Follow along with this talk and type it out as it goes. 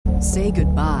Say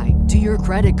goodbye to your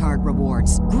credit card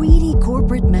rewards. Greedy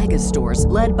corporate mega stores,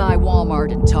 led by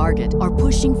Walmart and Target, are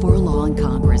pushing for a law in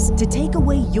Congress to take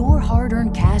away your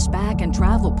hard-earned cash back and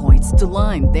travel points to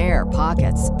line their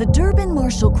pockets. The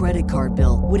Durbin-Marshall credit card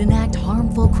bill would enact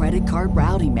harmful credit card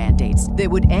routing mandates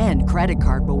that would end credit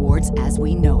card rewards as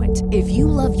we know it. If you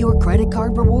love your credit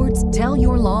card rewards, tell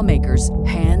your lawmakers,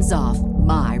 hands off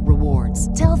my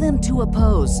rewards. Tell them to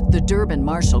oppose the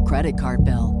Durbin-Marshall credit card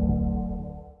bill.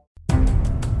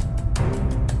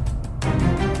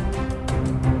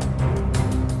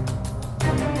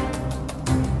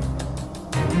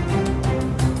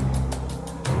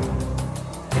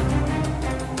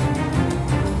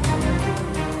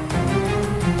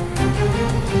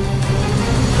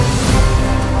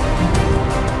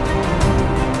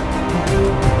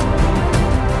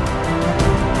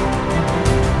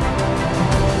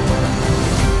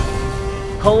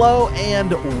 Hello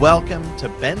and welcome to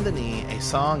Bend the Knee, a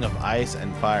Song of Ice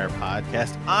and Fire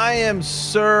podcast. I am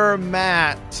Sir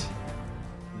Matt,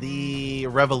 the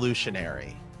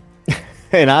revolutionary.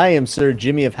 And I am Sir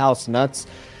Jimmy of House Nuts,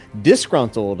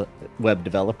 disgruntled web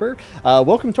developer.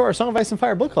 Welcome to our Song of Ice and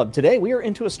Fire book club. Today we are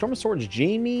into A Storm of Swords,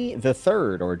 Jaime the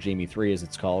Third, or Jaime 3 as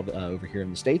it's called over here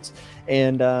in the States.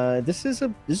 And this is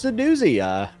a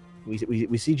doozy.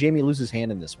 We see Jaime lose his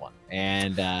hand in this one.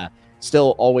 And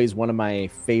still always one of my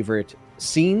favorite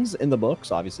scenes in the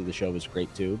books. Obviously, the show was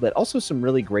great too, but also some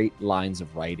really great lines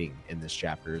of writing in this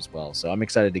chapter as well. So I'm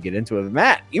excited to get into it.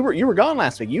 Matt, you were gone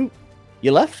last week. You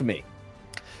left me.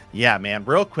 Yeah, man.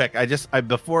 Real quick,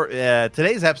 before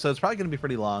today's episode is probably going to be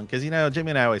pretty long because Jimmy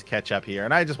and I always catch up here,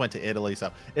 and I just went to Italy,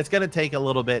 so it's going to take a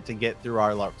little bit to get through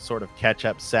our sort of catch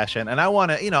up session. And I want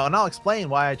to, and I'll explain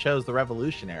why I chose the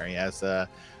Revolutionary as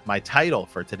my title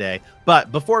for today.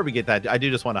 But before we get that, I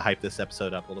do just want to hype this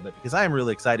episode up a little bit because I am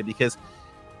really excited because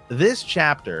this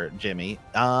chapter, Jimmy,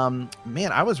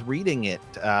 man, I was reading it,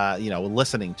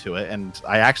 listening to it, and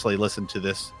I actually listened to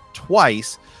this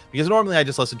twice because normally I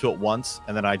just listen to it once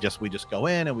and then we just go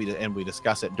in and we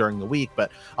discuss it during the week.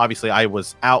 But obviously I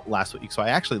was out last week, so I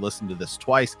actually listened to this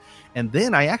twice, and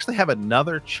then I actually have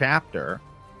another chapter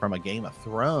from a Game of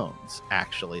Thrones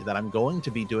actually that I'm going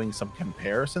to be doing some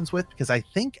comparisons with because I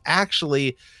think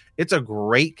actually it's a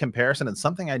great comparison and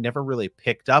something I never really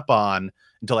picked up on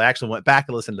until I actually went back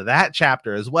and listened to that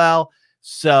chapter as well.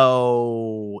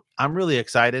 So I'm really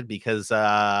excited because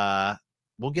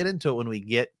we'll get into it when we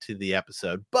get to the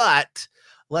episode, but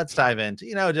let's dive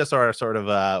into, just our sort of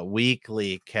a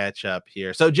weekly catch up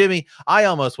here. So Jimmy, I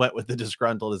almost went with the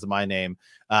disgruntled as my name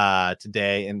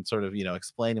today and sort of,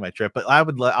 explaining my trip, but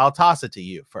I'll toss it to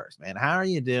you first, man. How are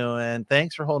you doing?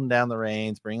 Thanks for holding down the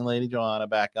reins, bringing Lady Joanna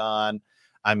back on.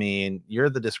 I mean, you're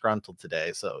the disgruntled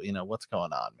today. So, what's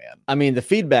going on, man? I mean, the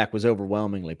feedback was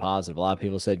overwhelmingly positive. A lot of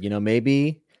people said,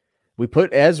 maybe we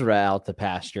put Ezra out to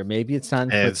pasture. Maybe it's time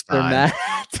to put Matt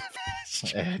to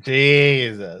pasture.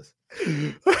 Jesus.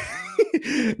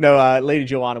 No, Lady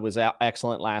Joanna was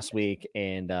excellent last week,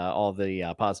 and all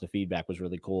the positive feedback was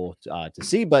really cool to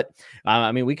see. But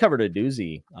I mean, we covered a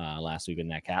doozy last week in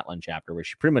that Catelyn chapter where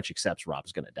she pretty much accepts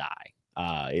Rob's going to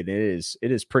die. It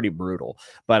is pretty brutal.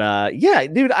 But yeah,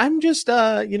 dude, I'm just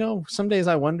some days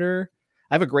I wonder.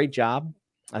 I have a great job.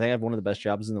 I think I have one of the best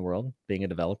jobs in the world, being a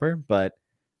developer. But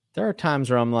there are times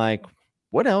where I'm like,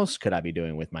 what else could I be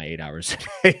doing with my 8 hours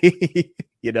a day?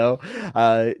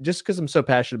 Just because I'm so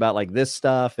passionate about like this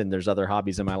stuff, and there's other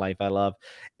hobbies in my life I love.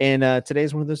 And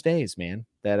today's one of those days, man,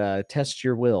 that tests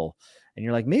your will. And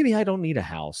you're like, maybe I don't need a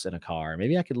house and a car.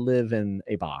 Maybe I could live in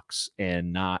a box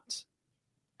and not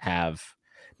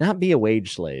be a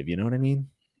wage slave. You know what I mean?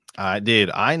 Dude,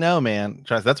 I know, man.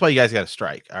 Trust. That's why you guys got to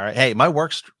strike. All right. Hey, my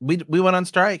work. We went on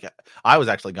strike. I was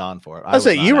actually gone for it. I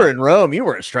say you were in Rome. You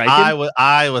weren't striking.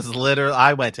 I was literally.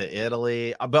 I went to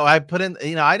Italy, but I put in.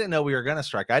 I didn't know we were gonna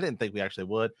strike. I didn't think we actually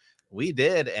would. We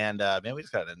did, and man, we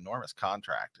just got an enormous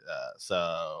contract.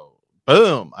 So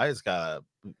boom, I just got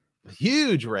a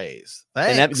huge raise.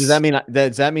 Thanks. And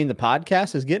does that mean the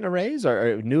podcast is getting a raise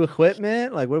or new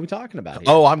equipment? Like, what are we talking about here?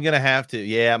 Oh, I'm gonna have to.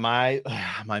 Yeah, my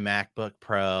MacBook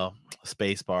Pro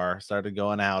spacebar started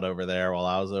going out over there while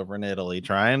I was over in Italy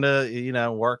trying to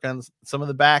work on some of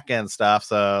the back end stuff.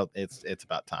 So it's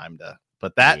about time to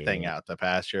put that thing out to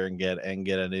pasture and get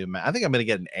a new Mac. I think I'm gonna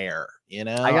get an Air. I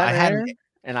got an Air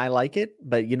and I like it,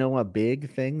 but a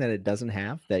big thing that it doesn't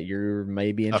have that you're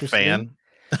maybe interested a fan. In?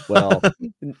 Well,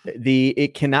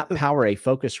 it cannot power a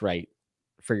Focusrite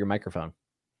for your microphone.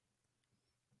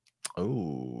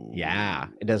 Oh, yeah,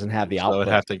 it doesn't have the output.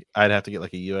 I'd have to get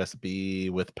like a USB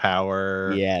with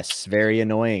power. Yes, very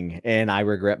annoying, and I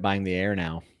regret buying the Air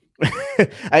now.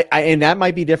 And that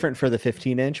might be different for the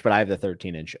 15-inch, but I have the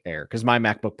 13-inch Air because my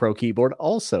MacBook Pro keyboard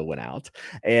also went out,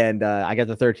 and I got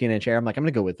the 13-inch Air. I'm like, I'm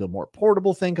gonna go with the more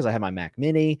portable thing because I have my Mac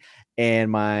Mini,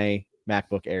 and my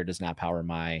MacBook Air does not power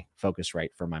my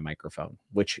Focusrite for my microphone,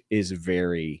 which is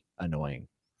very annoying.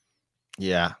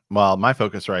 Yeah, well, my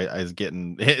Focusrite is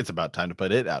getting. It's about time to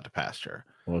put it out to pasture.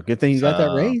 Well, good thing you got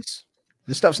that raise.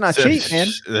 This stuff's not cheap, man.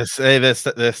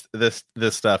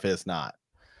 This stuff is not.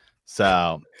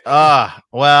 So,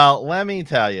 well, let me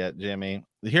tell you, Jimmy.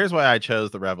 Here's why I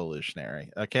chose the Revolutionary.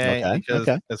 Okay,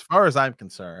 because as far as I'm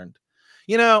concerned,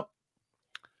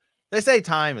 they say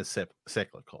time is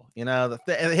cyclical.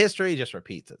 The history just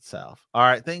repeats itself. All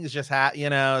right, things just happen.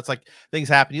 It's like things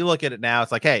happen. You look at it now.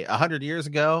 It's like, hey, 100 years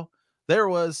ago, there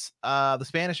was the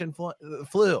Spanish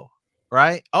flu,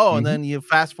 right? Oh, and then you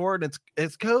fast forward,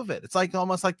 it's COVID. It's like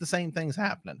almost like the same thing's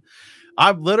happening.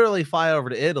 I literally fly over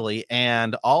to Italy,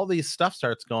 and all these stuff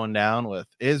starts going down with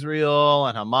Israel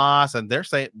and Hamas, and they're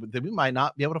saying that we might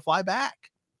not be able to fly back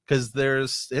because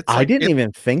I didn't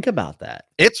even think about that.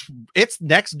 It's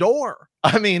next door.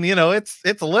 I mean,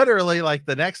 it's literally like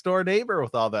the next door neighbor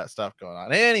with all that stuff going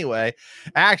on. Anyway,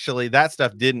 actually, that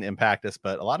stuff didn't impact us,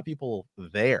 but a lot of people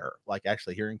there, like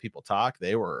actually hearing people talk,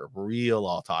 they were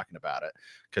all talking about it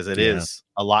because it is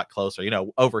a lot closer.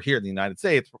 Over here in the United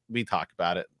States, we talk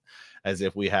about it as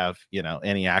if we have,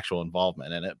 any actual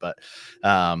involvement in it. But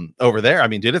over there, I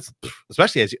mean, dude, it's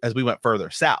especially as we went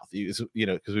further south, because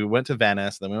we went to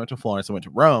Venice, then we went to Florence, and went to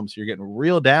Rome. So you're getting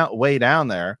way down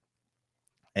there.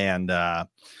 And so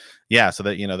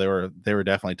that, they were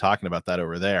definitely talking about that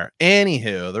over there.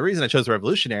 Anywho, the reason I chose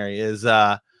Revolutionary is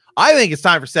I think it's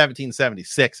time for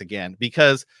 1776 again,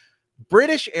 because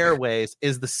British Airways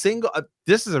is the single.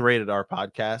 This is a rated R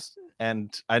podcast,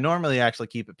 and I normally actually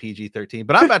keep it PG-13,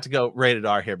 but I'm about to go rated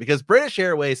R here because British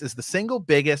Airways is the single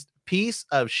biggest piece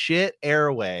of shit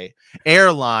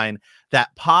airline that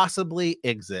possibly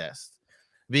exists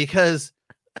because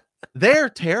they're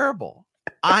terrible.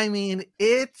 I mean,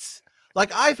 it's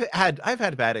like I've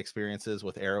had bad experiences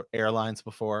with airlines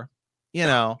before.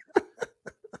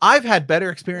 I've had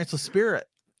better experience with Spirit.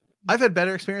 I've had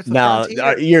better experience with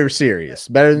Frontier. You're serious.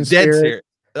 Better than Spirit?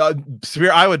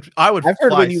 Spirit, I would. I've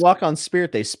heard when you walk on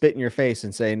Spirit, they spit in your face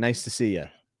and say, "Nice to see you."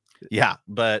 Yeah,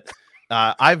 but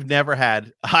I've actually never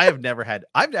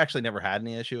had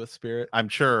any issue with Spirit. I'm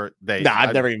sure they. No,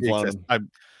 I've never even flown them.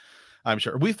 I'm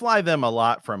sure we fly them a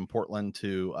lot from Portland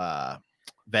to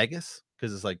Vegas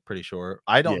because it's like pretty short.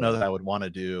 I don't know that I would want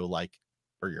to do like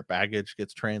where your baggage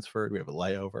gets transferred. We have a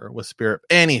layover with Spirit.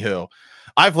 Anywho,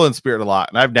 I've flown Spirit a lot,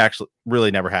 and I've actually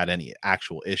really never had any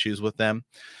actual issues with them.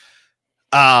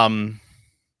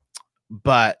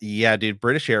 But yeah, dude,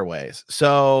 British Airways.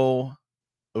 So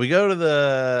we go to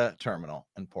the terminal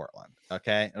in Portland.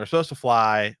 Okay. And we're supposed to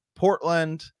fly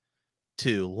Portland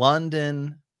to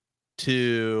London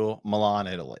to Milan,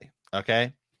 Italy.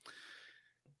 Okay.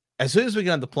 As soon as we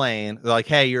get on the plane, they're like,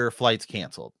 hey, your flight's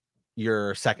canceled.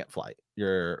 Your second flight,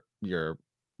 your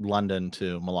London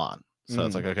to Milan. So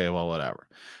it's like, okay, well, whatever.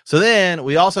 So then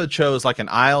we also chose like an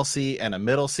aisle seat and a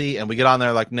middle seat, and we get on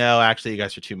there like, no, actually, you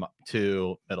guys are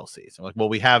two middle seats. I'm like, well,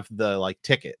 we have the like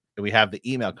ticket, and we have the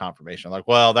email confirmation. I'm like,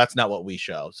 well, that's not what we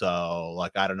show. So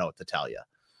like, I don't know what to tell you.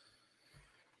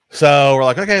 So we're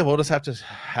like, okay, we'll just have to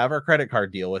have our credit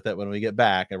card deal with it when we get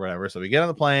back or whatever. So we get on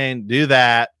the plane, do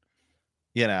that.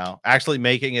 Actually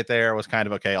making it there was kind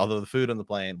of okay, although the food on the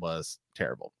plane was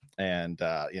terrible. And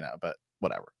but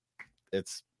whatever.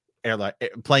 It's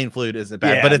plane food isn't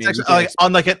bad, but it's actually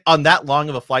on that long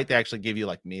of a flight, they actually give you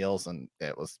like meals, and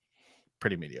it was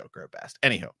pretty mediocre at best.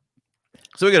 Anyhow,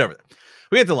 so we get over there,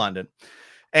 we get to London,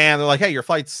 and they're like, hey, your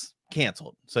flight's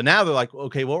canceled. So now they're like,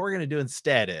 okay, what we're gonna do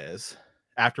instead is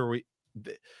after we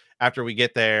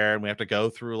get there and we have to go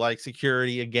through like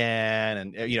security again,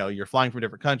 and you're flying from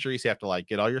different countries, so you have to like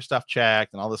get all your stuff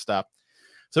checked and all this stuff.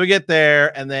 So we get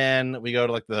there, and then we go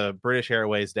to like the British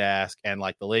Airways desk, and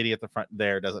like the lady at the front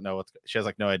there doesn't know she has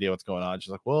like no idea what's going on.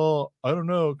 She's like, well, I don't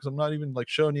know, because I'm not even like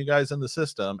showing you guys in the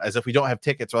system, as if we don't have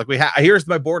tickets. We're like, here's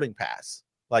my boarding pass.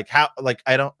 Like how, like,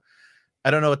 I don't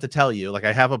know what to tell you. Like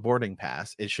I have a boarding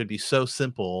pass. It should be so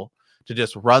simple to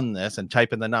just run this and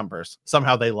type in the numbers.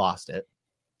 Somehow they lost it.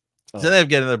 So they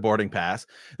get another boarding pass.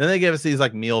 Then they give us these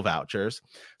like meal vouchers.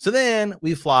 So then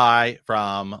we fly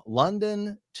from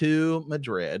London to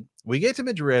Madrid. We get to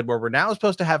Madrid, where we're now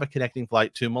supposed to have a connecting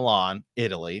flight to Milan,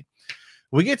 Italy.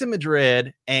 We get to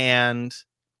Madrid, and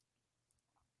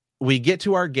we get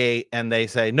to our gate, and they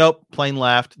say, nope, plane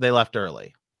left. They left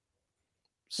early.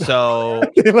 So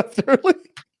they left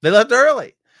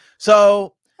early.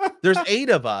 So there's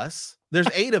 8 of us. there's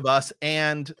 8 of us,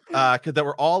 and because they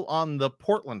were all on the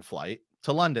Portland flight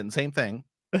to London, same thing.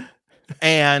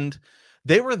 And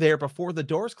they were there before the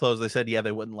doors closed. They said, yeah,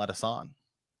 they wouldn't let us on.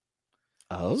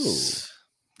 Oh,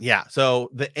 yeah. So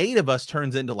the 8 of us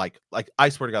turns into like I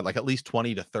swear to God, like at least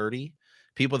 20 to 30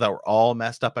 people that were all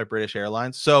messed up by British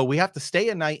Airlines. So we have to stay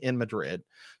a night in Madrid.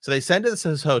 So they send us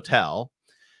this hotel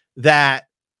that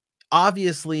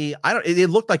obviously it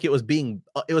looked like it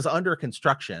was under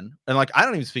construction, and like I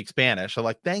don't even speak Spanish. So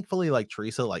like thankfully like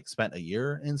Teresa like spent a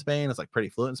year in Spain. It's like pretty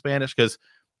fluent in Spanish because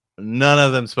none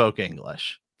of them spoke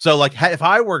English. So like if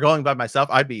I were going by myself,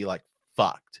 I'd be like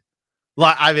fucked.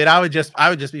 Like I mean, I would be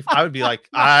like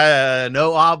I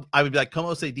would be like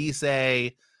como se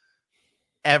dice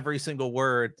every single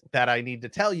word that I need to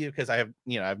tell you because I have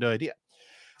no idea.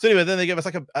 So anyway, then they give us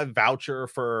like a voucher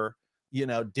for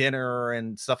dinner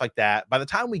and stuff like that. By the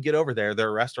time we get over there,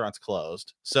 their restaurant's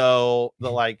closed. So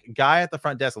the like guy at the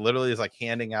front desk literally is like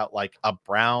handing out like a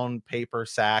brown paper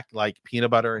sack, like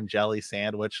peanut butter and jelly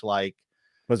sandwich. Like,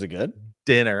 was it good?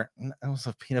 Dinner. It was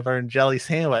a peanut butter and jelly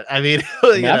sandwich. I mean,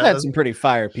 I've had some pretty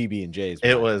fire PB&Js.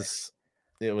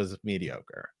 It was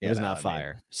mediocre. It was not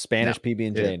fire. Spanish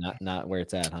PB&J, not where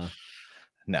it's at, huh?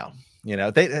 No.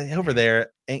 They over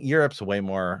there, Europe's way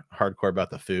more hardcore about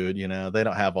the food. They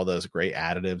don't have all those great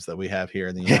additives that we have here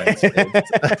in the United States.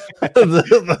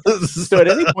 So at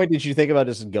any point, did you think about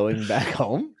just going back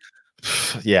home?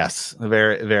 Yes,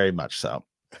 very, very much so.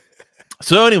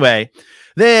 So anyway,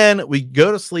 then we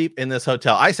go to sleep in this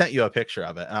hotel. I sent you a picture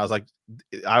of it, and I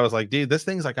was like, dude, this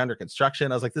thing's like under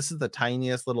construction. I was like, this is the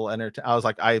tiniest little I was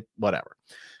like, whatever.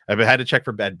 I had to check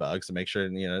for bed bugs to make sure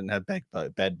didn't have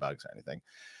bed bugs or anything.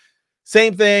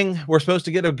 Same thing. We're supposed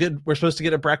to get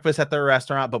a breakfast at their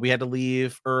restaurant, but we had to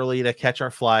leave early to catch our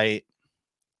flight.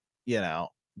 The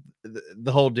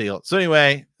whole deal. So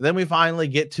anyway, then we finally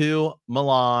get to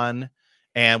Milan,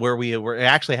 and where we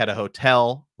actually had a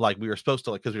hotel. Like we were supposed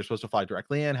to, because we were supposed to fly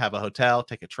directly in, have a hotel,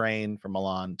 take a train from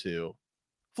Milan to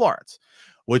Florence,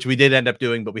 which we did end up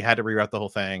doing, but we had to reroute the whole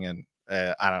thing, and we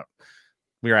were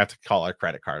gonna have to call our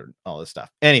credit card and all this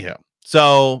stuff. Anywho,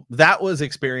 so that was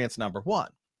experience number 1.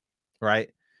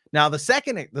 Right now, the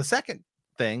second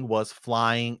thing was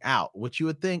flying out, which you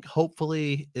would think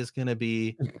hopefully is going to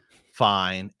be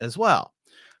fine as well.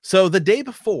 So the day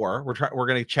before, we're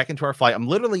going to check into our flight. I'm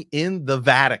literally in the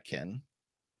Vatican,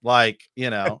 like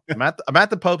I'm at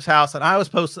the Pope's house, and I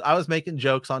was making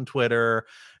jokes on Twitter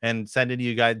and sending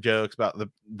you guys jokes about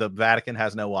the Vatican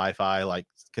has no Wi-Fi. Like,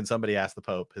 can somebody ask the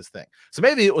Pope his thing? So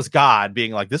maybe it was God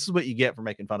being like, "This is what you get for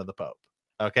making fun of the Pope."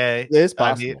 Okay, it's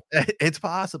possible. I mean, it's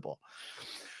possible.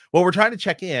 Well, we're trying to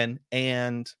check in,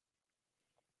 and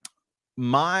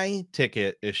my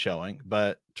ticket is showing,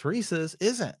 but Teresa's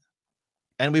isn't.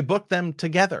 And we booked them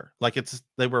together. Like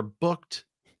they were booked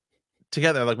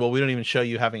together. Like, well, we don't even show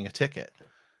you having a ticket.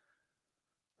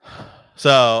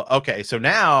 So, okay. So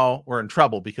now we're in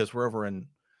trouble because we're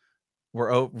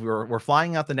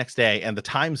flying out the next day, and the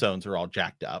time zones are all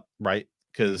jacked up, right?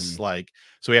 Because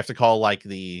so we have to call like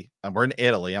we're in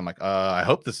Italy. I'm like, I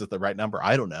hope this is the right number.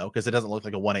 I don't know, because it doesn't look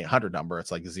like a 1-800 number.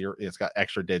 It's like 0. It's got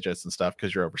extra digits and stuff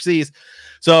because you're overseas.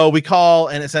 So we call,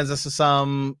 and it sends us to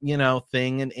some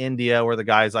thing in India where the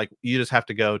guy's like, you just have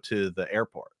to go to the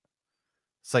airport.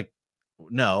 It's like,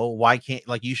 no, why can't,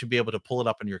 like, you should be able to pull it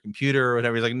up on your computer or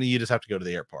whatever. He's like, no, you just have to go to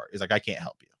the airport. He's like, I can't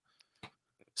help you.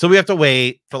 So we have to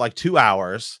wait for like 2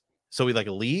 hours. So we like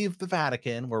leave the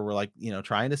Vatican where we're like,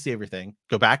 trying to see everything,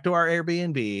 go back to our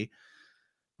Airbnb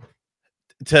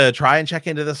to try and check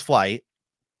into this flight.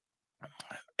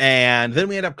 And then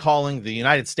we end up calling the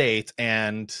United States,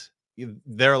 and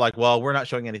they're like, well, we're not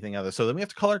showing anything other. So then we have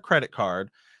to call our credit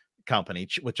card company,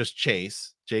 which is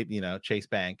Chase, Chase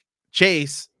Bank.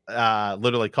 Chase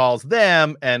literally calls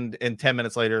them, and 10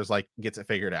 minutes later is like, gets it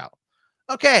figured out.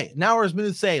 Okay, now we're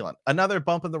smooth sailing. Another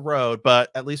bump in the road, but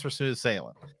at least we're smooth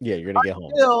sailing. Yeah, you're gonna get home.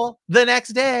 Until the next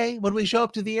day when we show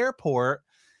up to the airport,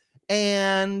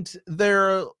 and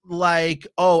they're like,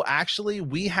 "Oh, actually,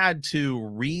 we had to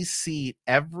reseat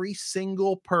every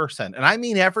single person, and I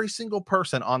mean every single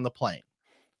person on the plane."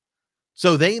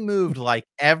 So they moved like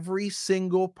every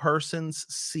single person's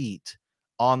seat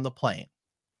on the plane,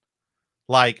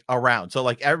 like around. So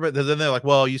like everybody, then they're like,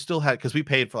 "Well, you still had," because we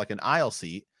paid for like an aisle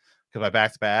seat. Because my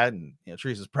back's bad, and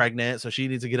Teresa's pregnant, so she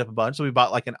needs to get up a bunch. So we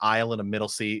bought like an aisle and a middle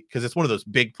seat, because it's one of those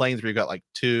big planes where you got like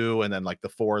 2 and then like the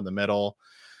 4 in the middle,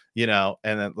 and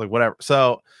then like whatever.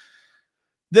 So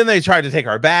then they tried to take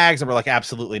our bags, and we're like,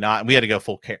 absolutely not. And we had to go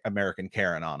full American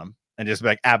Karen on them and just be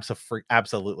like,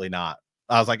 absolutely not.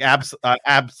 I was like,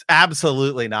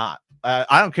 absolutely not.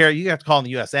 I don't care. You have to call the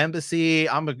U.S. Embassy.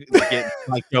 I'm gonna get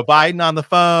like Joe Biden on the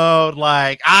phone.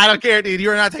 Like, I don't care, dude.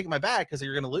 You're not taking my bag because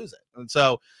you're gonna lose it. And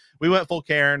so we went full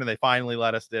Karen, and they finally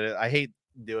let us do it. I hate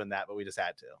doing that, but we just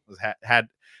had to. Had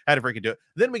to freaking do it.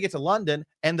 Then we get to London,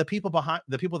 and the people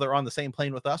that are on the same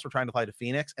plane with us were trying to fly to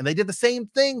Phoenix, and they did the same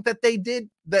thing that they did.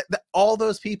 That all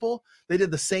those people, they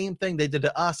did the same thing they did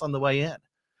to us on the way in.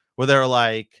 Where they're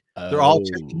like, they're all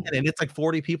checking in, and it's like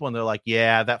 40 people, and they're like,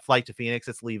 yeah, that flight to Phoenix,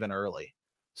 it's leaving early.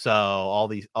 So all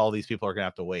these people are gonna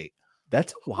have to wait.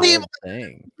 That's a wild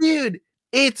thing. Dude,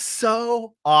 it's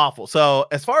so awful. So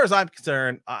as far as I'm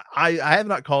concerned, I have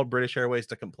not called British Airways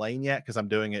to complain yet because I'm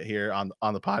doing it here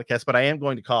on the podcast, but I am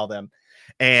going to call them,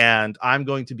 and I'm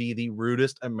going to be the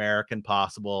rudest American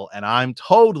possible, and I'm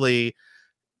totally,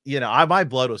 my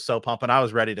blood was so pumping. I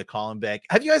was ready to call him back.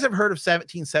 Have you guys ever heard of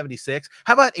 1776?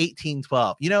 How about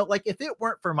 1812? Like if it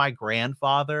weren't for my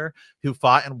grandfather who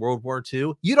fought in World War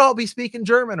II, you'd all be speaking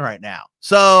German right now.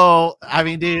 So, I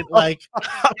mean, dude, like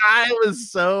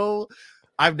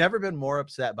I've never been more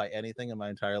upset by anything in my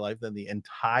entire life than the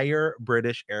entire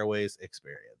British Airways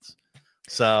experience.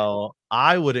 So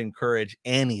I would encourage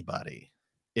anybody,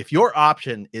 if your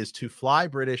option is to fly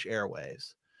British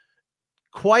Airways,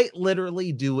 quite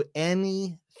literally do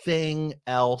anything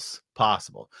else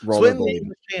possible. Swim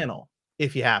the channel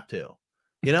if you have to.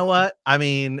 You know what? I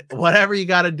mean, whatever you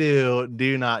got to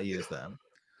do not use them.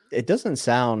 It doesn't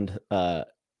sound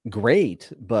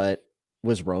great, but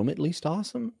was Rome at least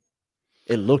awesome?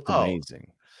 It looked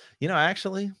amazing.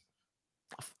 Actually,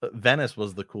 Venice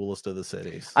was the coolest of the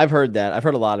cities. I've heard that. I've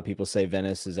heard a lot of people say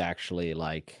Venice is actually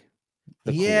like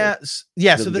So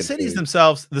the cities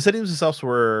themselves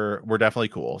were definitely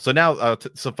cool. So now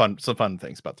some fun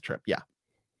things about the trip. Yeah,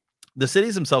 the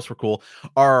cities themselves were cool.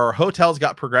 Our hotels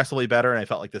got progressively better, and I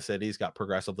felt like the cities got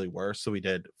progressively worse. So we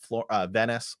did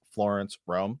Venice, Florence,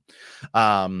 Rome,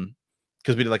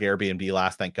 because we did like Airbnb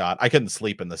last. Thank God I couldn't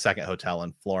sleep in the second hotel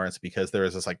in Florence because there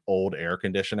was this like old air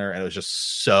conditioner, and it was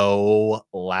just so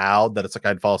loud that it's like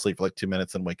I'd fall asleep for like 2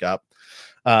 minutes and wake up.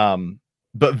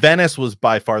 But Venice was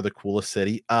by far the coolest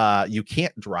city. You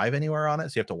can't drive anywhere on it,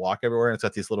 so you have to walk everywhere, and it's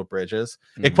got these little bridges.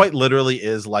 Mm-hmm. It quite literally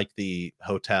is like the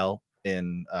hotel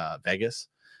in Vegas,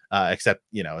 except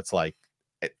it's like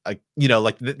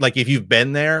if you've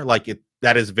been there,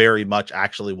 that is very much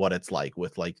actually what it's like,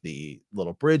 with like the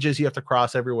little bridges you have to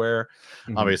cross everywhere.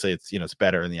 Mm-hmm. Obviously, it's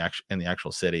better in the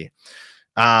actual city.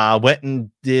 Went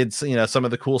and did some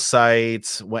of the cool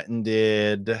sites. Went and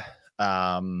did.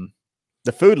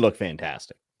 The food looked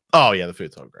fantastic. Oh yeah, the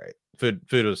food's so great. Food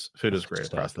was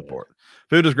great across the board.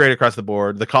 Food was great across the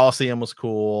board. The Colosseum was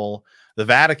cool. The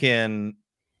Vatican,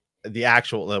 the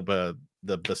actual whatever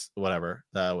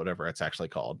it's actually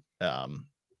called. I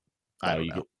don't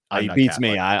know. You beats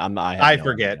me. I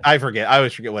forget. I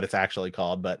always forget what it's actually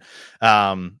called, but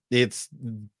it's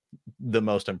the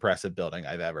most impressive building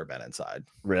I've ever been inside.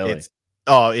 Really?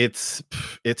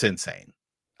 It's insane.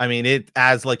 I mean, it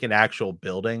as like an actual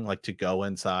building, like to go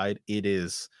inside, it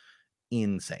is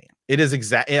insane. It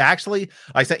is actually,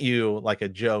 I sent you like a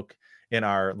joke in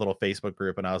our little Facebook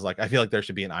group, and I was like, I feel like there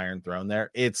should be an Iron Throne there.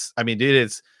 It's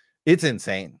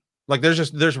insane. Like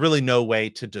there's really no way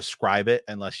to describe it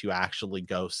unless you actually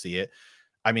go see it.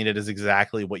 I mean, it is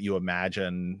exactly what you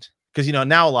imagined, because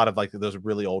now a lot of like those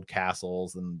really old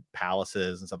castles and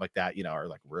palaces and stuff like that, are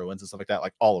like ruins and stuff like that,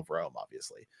 like all of Rome,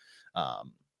 obviously.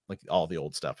 Like all the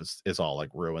old stuff is all like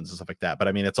ruins and stuff like that. But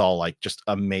I mean, it's all like just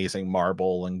amazing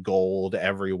marble and gold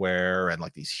everywhere, and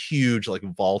like these huge like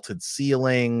vaulted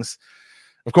ceilings.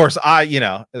 Of course,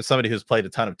 as somebody who's played a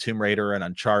ton of Tomb Raider and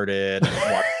Uncharted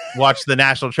and watched the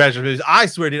National Treasure movies, I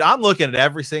swear, dude, I'm looking at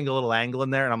every single little angle in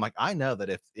there, and I'm like, I know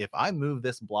that if I move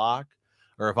this block,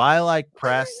 or if I like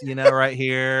press, right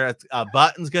here, a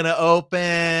button's gonna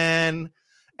open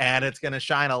and it's gonna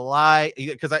shine a light,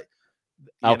 because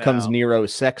out comes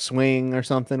Nero's sex swing or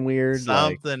something weird.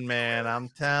 Man, I'm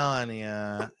telling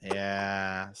you.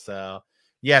 Yeah. So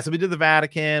we did the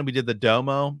Vatican. We did the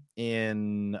Duomo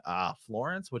in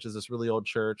Florence, which is this really old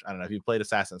church. I don't know if you played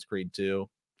Assassin's Creed 2.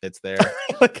 It's there.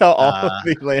 Look how all of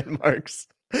the landmarks.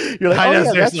 You're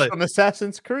like, that's from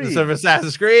Assassin's Creed. It's from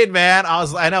Assassin's Creed, man.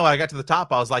 I know when I got to the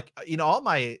top, I was like, you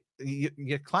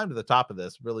climb to the top of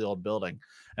this really old building,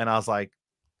 and I was like,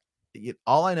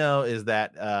 all I know is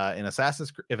that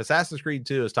if Assassin's Creed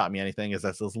 2 has taught me anything, is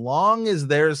that as long as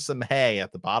there's some hay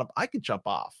at the bottom, I could jump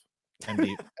off and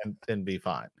be and be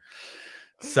fine.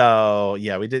 So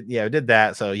we did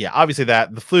that. So obviously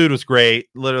that the food was great.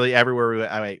 Literally everywhere we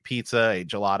went, I ate pizza, ate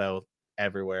gelato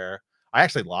everywhere. I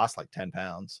actually lost like 10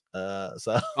 pounds.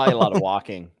 So probably a lot of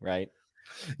walking, right?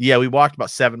 Yeah, we walked about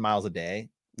 7 miles a day.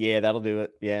 Yeah, that'll do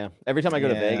it. Yeah. Every time I go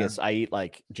to Yeah. Vegas, I eat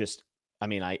like just, I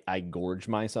mean, I gorge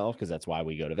myself because that's why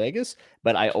we go to Vegas,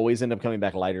 but I always end up coming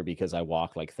back lighter because I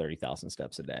walk like 30,000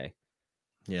 steps a day.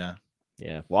 Yeah.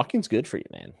 Yeah. Walking's good for you,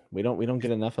 man. We don't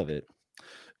get enough of it.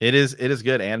 It is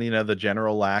good. And, the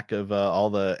general lack of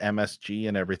all the MSG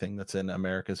and everything that's in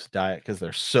America's diet because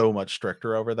they're so much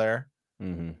stricter over there.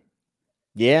 Mm-hmm.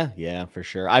 Yeah, for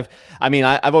sure. I've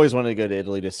always wanted to go to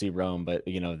Italy to see Rome, but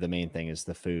the main thing is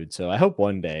the food. So I hope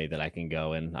one day that I can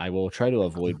go, and I will try to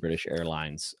avoid British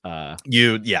Airlines.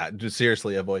 Just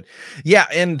seriously avoid. Yeah.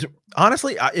 And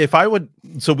honestly, if I would,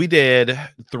 so we did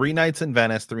 3 nights in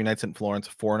Venice, 3 nights in Florence,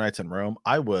 4 nights in Rome.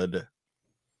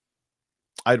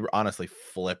 I'd honestly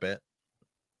flip it.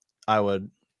 I would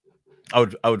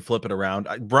flip it around.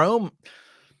 Rome,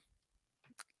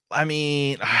 I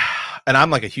mean, and I'm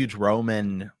like a huge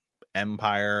Roman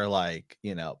Empire, like,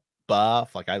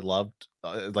 buff. Like I loved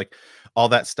like all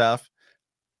that stuff.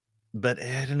 But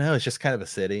I don't know, it's just kind of a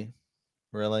city,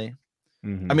 really.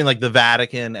 Mm-hmm. I mean, like the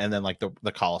Vatican and then like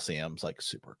the Colosseum's like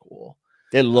super cool.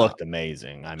 It looked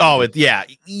amazing. I mean,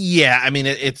 yeah. I mean,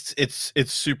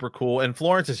 it's super cool. And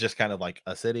Florence is just kind of like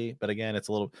a city, but again, it's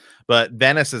a little. But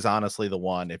Venice is honestly the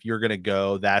one. If you're gonna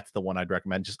go, that's the one I'd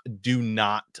recommend. Just do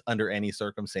not, under any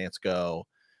circumstance, go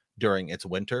during its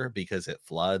winter because it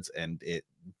floods and it.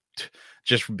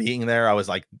 Just being there, I was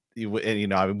like, I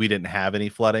mean, we didn't have any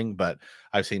flooding, but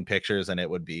I've seen pictures and it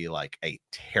would be like a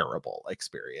terrible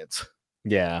experience.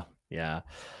 Yeah.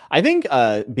 I think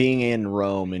being in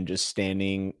Rome and just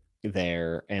standing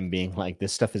there and being like,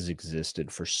 this stuff has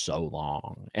existed for so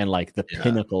long, and like the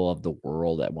pinnacle of the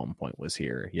world at one point was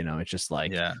here. It's just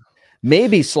like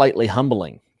maybe slightly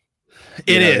humbling.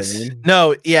 It is. I mean?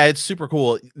 No, yeah, it's super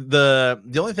cool. The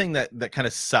only thing that kind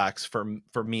of sucks for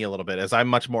me a little bit is I'm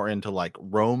much more into like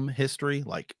Rome history,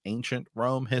 like ancient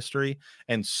Rome history,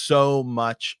 and so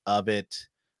much of it,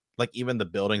 like even the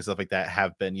buildings, stuff like that,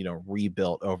 have been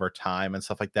rebuilt over time and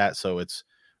stuff like that. So it's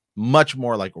much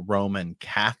more like Roman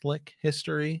Catholic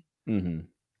history.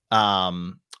 Mm-hmm.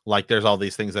 Like there's all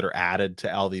these things that are added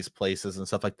to all these places and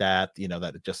stuff like that.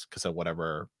 That just because of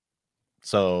whatever.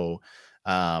 So,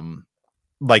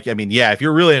 like, I mean, yeah, if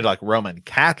you're really into like Roman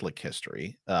Catholic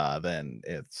history, then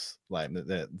it's like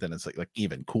like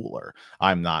even cooler.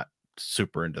 I'm not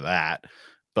super into that,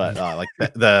 but like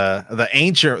the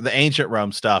ancient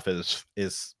Rome stuff is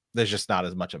there's just not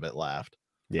as much of it left.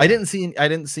 Yeah. I didn't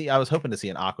see. I was hoping to see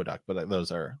an aqueduct, but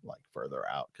those are like further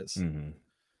out because. Mm-hmm.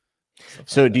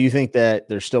 So, do you think that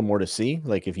there's still more to see?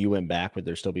 Like, if you went back, would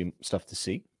there still be stuff to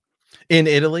see? In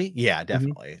Italy? Yeah,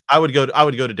 definitely. Mm-hmm. I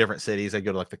would go to different cities. I'd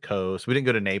go to like the coast. We didn't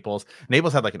go to Naples.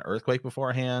 Naples had like an earthquake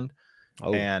beforehand.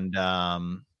 Oh. And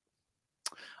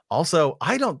also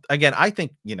I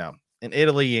think, in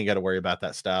Italy you ain't got to worry about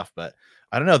that stuff, but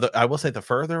I don't know. I will say the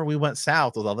further we went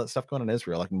south with all that stuff going on in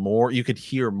Israel, like you could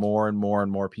hear more and more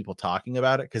and more people talking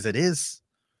about it because it's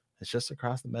just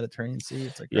across the Mediterranean Sea.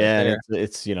 It's like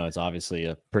it's it's obviously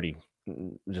a pretty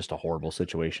just a horrible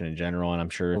situation in general, and I'm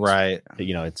sure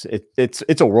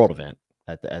it's a world event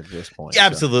at this point. Yeah,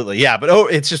 absolutely. So. Yeah, but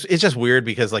it's just weird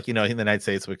because like in the United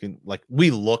States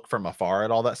we look from afar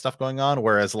at all that stuff going on,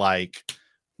 whereas like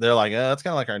they're like that's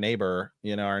kind of like our neighbor,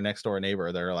 our next door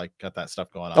neighbor, they're like got that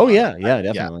stuff going on. Oh yeah,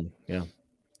 definitely.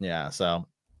 Yeah. So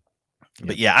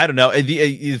but yeah, I don't know.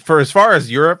 For as far as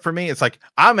Europe, for me, it's like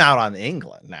I'm out on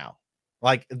England now.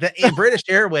 Like the British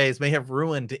Airways may have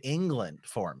ruined England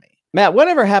for me. Matt,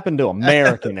 whatever happened to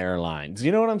American Airlines?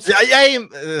 You know what I'm saying?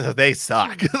 They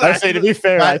suck. I say, to be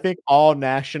fair, I think all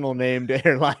national named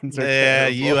airlines are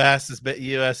terrible. U.S. is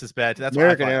bad. That's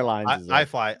American Airlines. I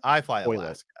fly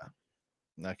Alaska.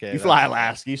 Okay, you fly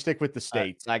Alaska. You stick with the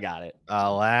states. I got it.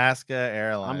 Alaska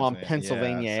Airlines. I'm on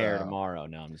Pennsylvania Air tomorrow.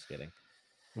 No, I'm just kidding.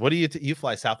 What do you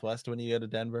fly Southwest when you go to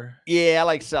Denver? Yeah, I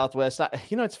like Southwest.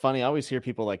 It's funny. I always hear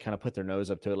people like kind of put their nose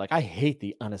up to it. Like, I hate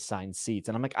the unassigned seats,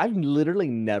 and I'm like, I've literally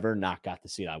never not got the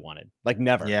seat I wanted. Like,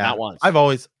 never, not once. I've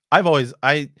always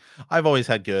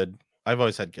had good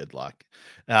luck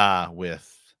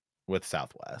with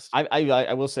Southwest.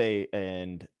 I will say,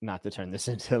 and not to turn this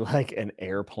into like an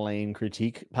airplane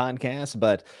critique podcast,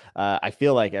 but I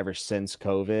feel like ever since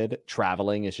COVID,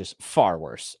 traveling is just far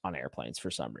worse on airplanes for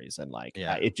some reason. Like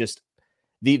it just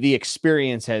the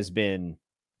experience has been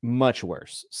much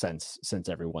worse since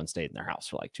everyone stayed in their house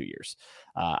for like 2 years.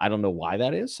 I don't know why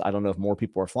that is. I don't know if more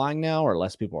people are flying now or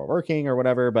less people are working or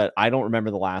whatever, but I don't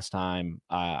remember the last time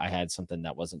I had something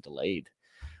that wasn't delayed.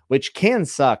 Which can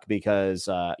suck because,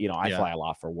 I fly a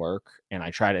lot for work and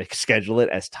I try to schedule it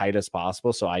as tight as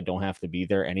possible so I don't have to be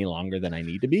there any longer than I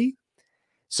need to be.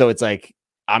 So it's like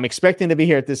I'm expecting to be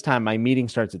here at this time. My meeting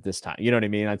starts at this time. You know what I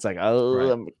mean? It's like, oh,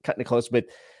 Right. I'm cutting it close. But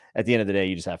at the end of the day,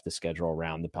 you just have to schedule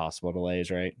around the possible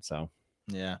delays, right? So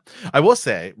Yeah, I will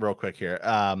say real quick here,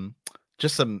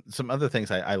 just some other things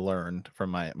I learned from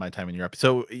my time in Europe.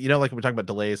 So like we're talking about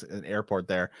delays in airport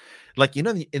there, like in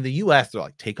the U.S. they're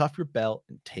like take off your belt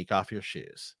and take off your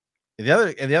shoes.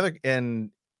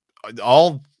 And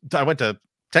all I went to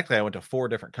technically I went to 4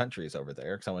 different countries over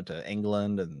there because I went to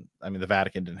England, and I mean the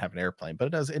Vatican didn't have an airplane,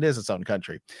 but it is its own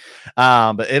country.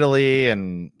 But Italy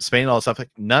and Spain, all that stuff, like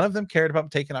none of them cared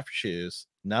about taking off your shoes.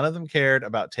 None of them cared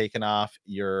about taking off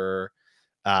your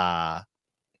belt,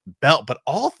 but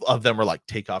all of them were like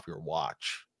take off your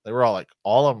watch. They were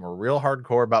all of them were real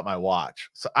hardcore about my watch.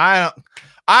 So I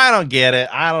don't get it.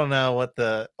 I don't know what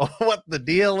the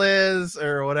deal is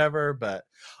or whatever, but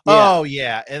oh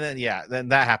yeah. And then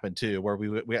that happened too, where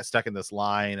we got stuck in this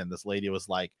line, and this lady was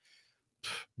like,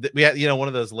 we had one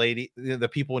of those the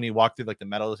people when you walk through like the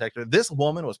metal detector, this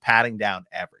woman was patting down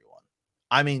everyone.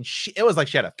 I mean, it was like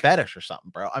she had a fetish or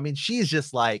something, bro. I mean, she's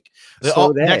just like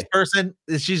the next person,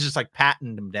 she's just like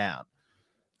patting them down.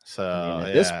 So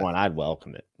at this point, I'd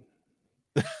welcome it.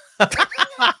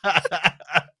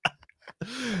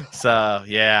 So so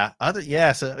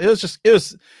it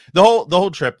was the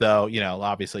whole trip though.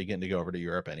 Obviously getting to go over to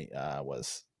Europe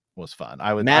was fun.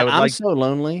 I'm so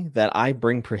lonely that I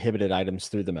bring prohibited items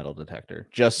through the metal detector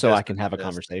just so I can have a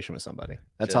conversation with somebody.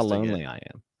 That's how lonely I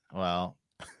am. Well,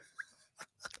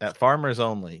 at Farmers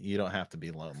Only, you don't have to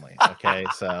be lonely. Okay,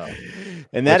 so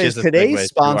and that is today's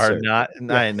sponsor.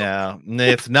 I know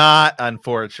it's not,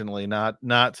 unfortunately, not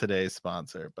today's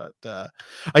sponsor, but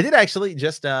I did actually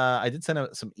I did send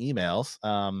out some emails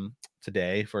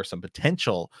today for some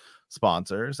potential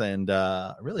sponsors, and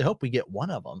I really hope we get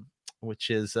one of them, which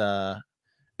is I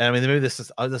mean maybe this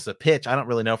is a pitch. I don't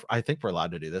really know. I think we're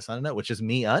allowed to do this. I don't know. Which is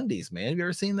Me Undies, man. Have you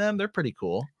ever seen them? They're pretty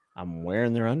cool. I'm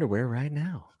wearing their underwear right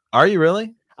now. Are you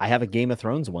really? I have a Game of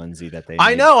Thrones onesie that they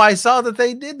I know. I saw that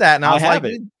they did that, and I was like,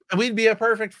 we'd be a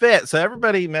perfect fit. So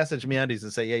everybody messaged Me Undies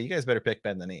and say, yeah, you guys better pick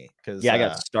Ben the E. Because I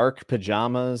got Stark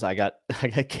pajamas. I got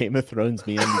Game of Thrones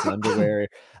Me Undies underwear.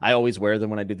 I always wear them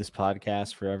when I do this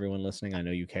podcast for everyone listening. I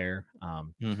know you care.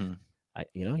 You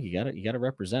gotta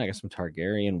represent. I got some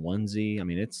Targaryen onesie. I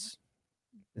mean, it's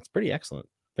pretty excellent.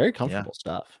 Very comfortable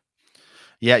stuff.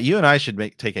 Yeah, you and I should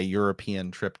take a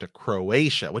European trip to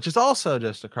Croatia, which is also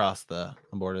just across the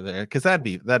border there, because that'd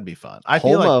be fun. I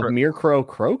feel like Mirko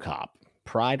Krokop,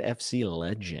 Pride FC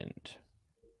legend,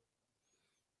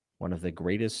 one of the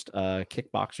greatest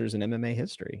kickboxers in MMA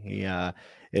history.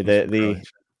 It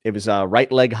was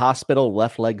right leg hospital,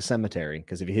 left leg cemetery,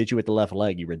 because if you hit you with the left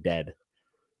leg, you were dead.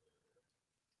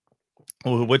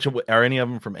 Which are any of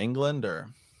them from England or?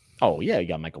 Oh, yeah, you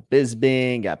got Michael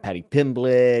Bisping, you got Paddy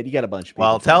Pimblett, you got a bunch of people.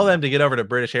 Well, tell them to get over to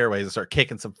British Airways and start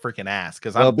kicking some freaking ass.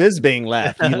 Bisping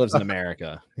left. He lives in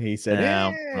America. He said,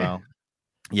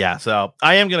 so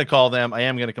I am going to call them. I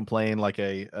am going to complain like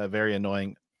a very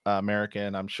annoying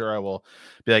American. I'm sure I will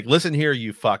be like, listen here,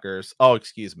 you fuckers. Oh,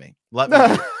 excuse me. Let me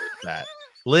that.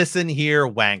 Listen here,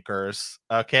 wankers.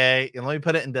 Okay. And let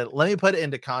me put it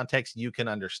into context you can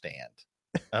understand.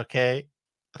 Okay.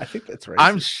 I think that's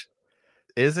right.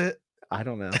 Is it? I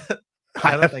don't know.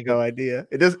 I have no idea.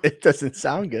 It doesn't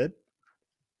sound good.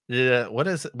 Yeah. What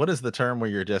is the term where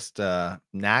you're just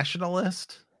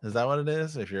nationalist? Is that what it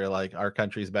is? If you're like, our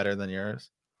country's better than yours,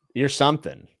 you're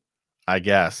something. I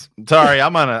guess. Sorry,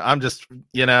 I'm just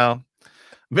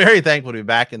very thankful to be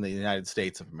back in the United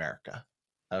States of America.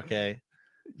 Okay.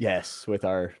 Yes, with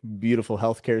our beautiful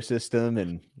healthcare system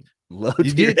and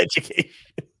low-tier education.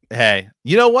 Hey,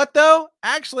 you know what though?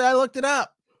 Actually, I looked it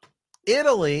up.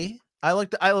 Italy. When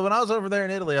I was over there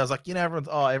in Italy, I was like,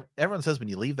 everyone says when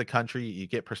you leave the country, you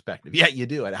get perspective. Yeah, you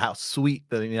do. At how sweet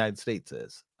the United States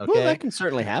is. Okay, well, that can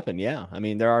certainly happen. Yeah, I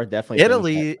mean, there are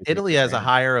definitely Italy has a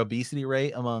higher obesity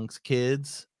rate amongst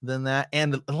kids than that,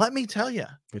 and let me tell you,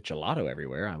 with gelato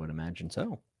everywhere, I would imagine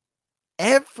so.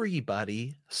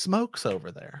 Everybody smokes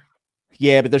over there.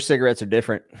 Yeah, but their cigarettes are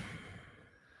different.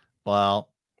 Well,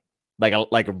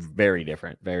 like very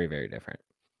different, very, very different.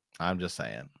 I'm just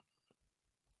saying.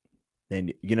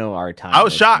 And our Italian. I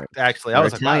was shocked, actually. Our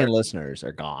Italian listeners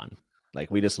are gone. Like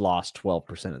we just lost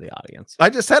 12% of the audience. I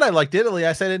just said I liked Italy.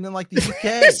 I said I didn't like the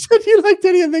UK. You said you liked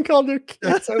Italy and then called their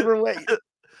kids overweight.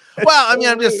 Well, I mean,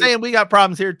 I'm just saying we got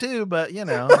problems here too. But you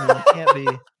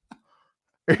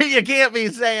can't be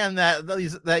saying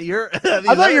that you're.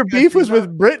 I thought your beef was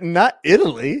with Britain, not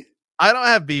Italy. I don't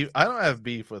have beef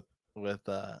with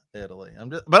Italy.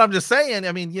 I'm just saying.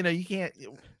 I mean, you can't.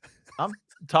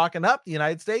 talking up the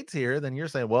United States here, then you're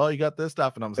saying, well, you got this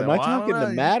stuff, and I'm saying, Am I well, talking I to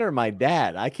don't know. Matt or my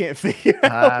dad? I can't figure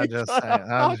out. I'm just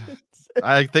saying.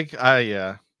 I think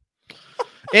yeah.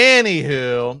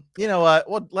 Anywho, you know what?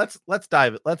 Well, let's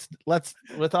dive it. Let's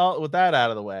with that out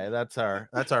of the way. That's our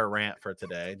rant for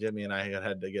today. Jimmy and I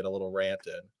had to get a little rant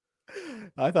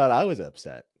in. I thought I was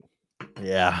upset.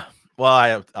 Yeah.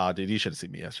 Well, dude, you should have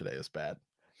seen me yesterday. It was bad.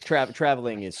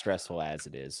 Traveling is stressful as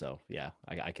it is, so yeah,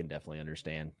 I can definitely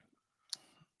understand.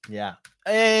 Yeah.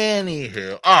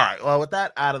 Anywho, all right. Well, with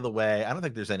that out of the way, I don't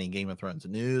think there's any Game of Thrones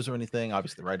news or anything.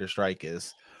 Obviously, the writer's strike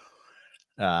is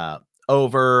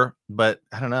over, but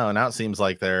I don't know. Now it seems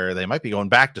like they might be going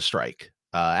back to strike.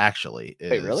 Actually,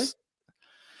 Wait, really?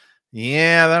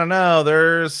 Yeah, I don't know.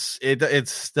 It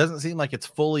doesn't seem like it's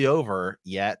fully over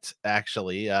yet,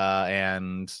 actually.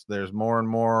 And there's more and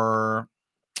more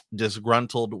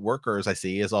disgruntled workers I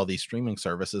see as all these streaming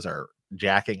services are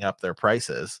jacking up their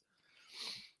prices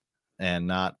and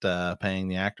not paying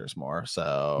the actors more.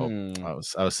 So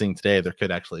I was seeing today there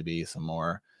could actually be some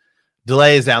more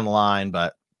delays down the line,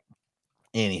 but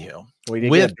anywho, we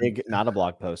did get a big, not a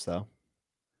blog post though.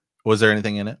 Was there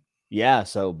anything in it? Yeah,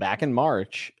 so back in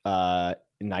March,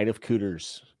 Night of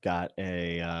Cooters got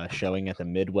a showing at the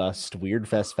Midwest Weird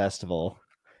Fest Festival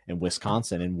in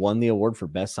Wisconsin and won the award for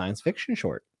best science fiction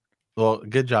short. Well,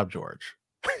 good job, George.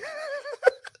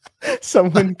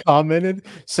 Someone commented,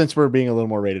 since we're being a little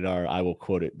more rated R, I will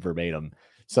quote it verbatim.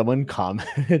 Someone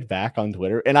commented back on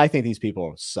Twitter, and I think these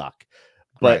people suck,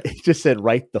 but it just said,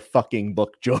 write the fucking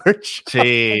book, George.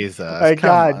 Jesus. Like,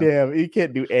 God damn, you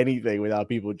can't do anything without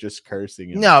people just cursing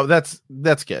him. No, that's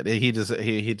good. He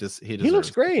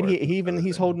looks great.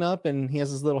 He's holding up and he has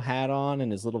his little hat on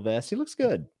and his little vest. He looks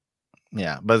good.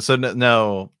 Yeah, but so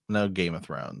no Game of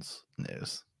Thrones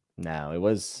news. No, it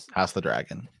was House of the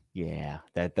Dragon. Yeah,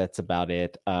 that's about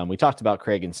it. We talked about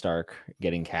Craig and Stark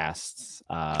getting casts.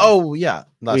 We did.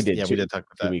 We did talk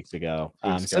about that 2 weeks ago.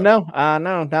 So no,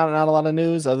 not a lot of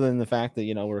news other than the fact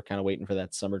that we're kind of waiting for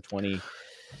that summer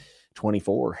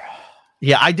 2024.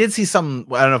 Yeah, I did see some.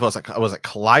 I don't know if it was it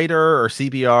Collider or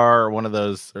CBR or one of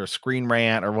those, or Screen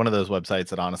Rant or one of those websites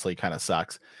that honestly kind of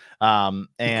sucks.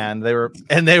 And there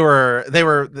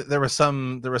was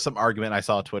some argument. I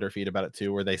saw a Twitter feed about it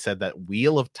too, where they said that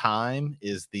Wheel of Time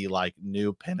is the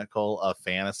new pinnacle of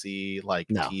fantasy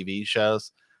TV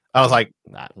shows. I was like,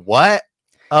 what?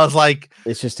 I was like,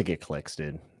 it's just to get clicks,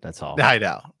 dude. That's all. I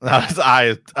know.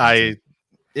 I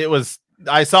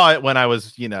saw it when I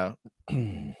was,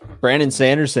 Brandon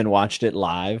Sanderson watched it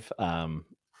live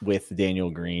with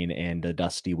Daniel Green and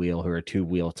Dusty Wheel, who are two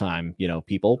Wheel Time,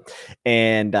 people.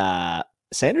 And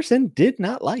Sanderson did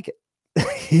not like it.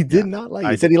 He did not like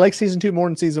it. He said he liked season 2 more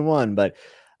than season 1, but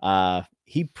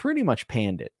he pretty much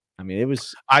panned it. I mean, it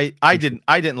was I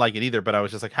didn't like it either, but I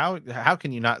was just like, how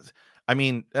can you not? I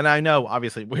mean, and I know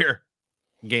obviously we're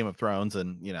Game of Thrones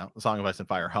and Song of Ice and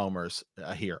Fire homers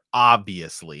here,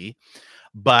 obviously,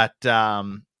 but I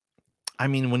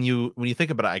mean, when you think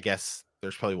about it, I guess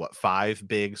there's probably 5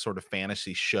 big sort of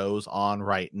fantasy shows on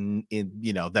right in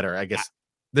that are, I guess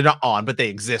they're not on, but they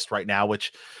exist right now,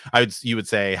 which you would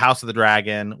say House of the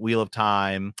Dragon, Wheel of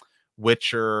Time,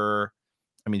 Witcher.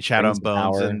 I mean, Shadow and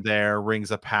Bones in there,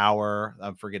 Rings of Power.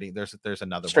 I'm forgetting. There's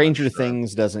another Stranger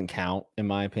Things doesn't count in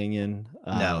my opinion.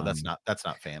 No, that's not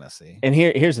fantasy. And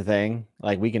here's the thing: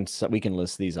 we can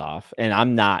list these off, and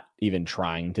I'm not even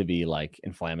trying to be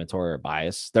inflammatory or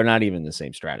biased. They're not even the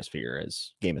same stratosphere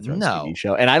as Game of Thrones TV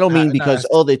show, and I don't mean because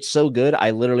it's so good.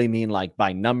 I literally mean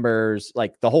by numbers,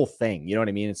 the whole thing. You know what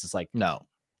I mean? It's just no,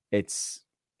 it's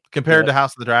compared to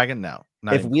House of the Dragon. No,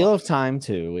 if Wheel of Time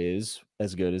 2 is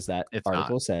as good as that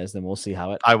article says, then we'll see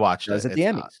how it. I watched it at the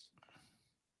Emmys.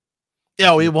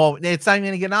 Yeah, we won't. It's not even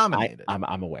going to get nominated.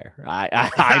 I'm aware. I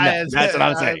know. That's what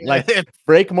I'm saying.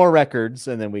 Break more records,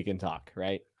 and then we can talk.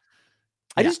 Right?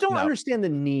 I just don't understand the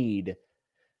need.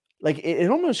 It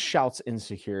almost shouts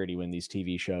insecurity when these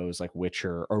TV shows like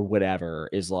Witcher or whatever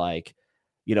is the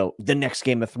next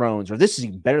Game of Thrones, or this is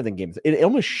even better than Game of Thrones. It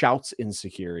almost shouts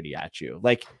insecurity at you.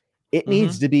 It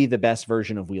needs to be the best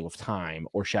version of Wheel of Time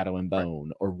or Shadow and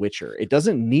Bone or Witcher. It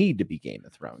doesn't need to be Game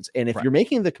of Thrones. And if you're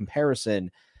making the comparison,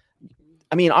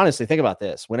 I mean, honestly, think about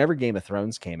this. Whenever Game of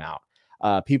Thrones came out,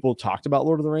 people talked about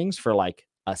Lord of the Rings for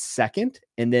a second,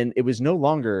 and then it was no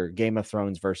longer Game of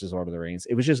Thrones versus Lord of the Rings.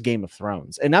 It was just Game of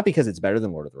Thrones. And not because it's better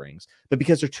than Lord of the Rings, but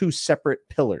because they're two separate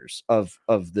pillars of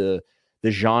the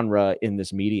genre in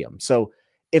this medium. So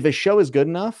if a show is good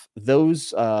enough,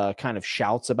 those kind of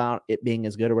shouts about it being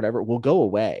as good or whatever will go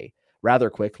away rather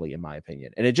quickly, in my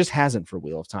opinion. And it just hasn't for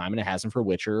Wheel of Time, and it hasn't for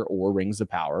Witcher or Rings of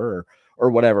Power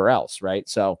or whatever else, right?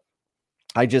 So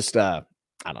I just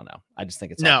I don't know. I just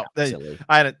think it's all No, kind of silly.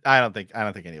 I don't think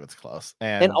any of it's close.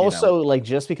 And also, like,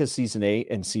 just because season 8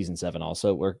 and season 7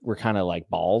 also we're kind of like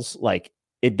balls, like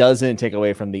it doesn't take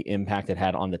away from the impact it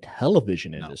had on the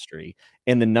television industry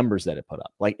and the numbers that it put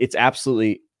up. Like, it's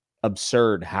absolutely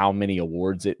absurd how many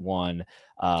awards it won,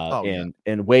 and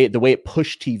the way it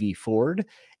pushed TV forward.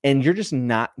 And you're just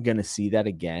not gonna see that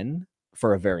again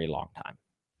for a very long time,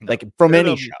 like from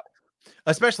any show.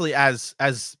 Especially as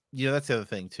you know, that's the other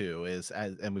thing too, is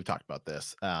and we've talked about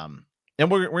this. And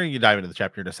we're gonna dive into the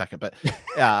chapter in a second, but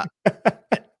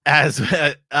as you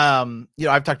know,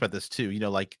 I've talked about this too. You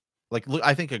know, like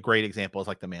I think a great example is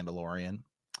like the Mandalorian.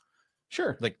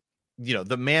 Sure. Like, you know,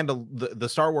 the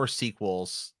Star Wars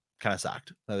sequels kind of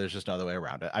sucked. There's just no other way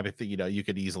around it. I think, you know, you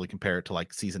could easily compare it to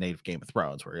like season 8 of Game of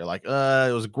Thrones, where you're like,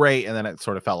 it was great, and then it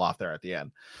sort of fell off there at the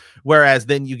end. Whereas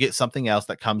then you get something else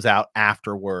that comes out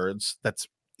afterwards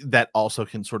that also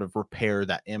can sort of repair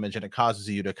that image, and it causes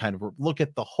you to kind of look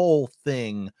at the whole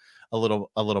thing a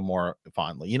little more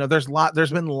fondly. You know, there's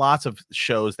been lots of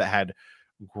shows that had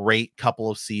great couple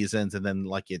of seasons, and then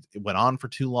like it went on for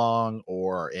too long,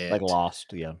 or it like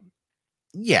Lost.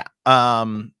 Yeah.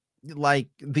 Like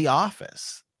The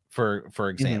Office, for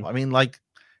example. I mean, like,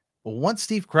 once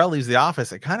Steve Carell leaves The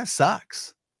Office, it kind of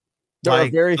sucks. There are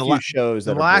very few shows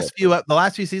that the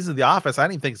last few seasons of The Office, I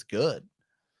don't even think it's good.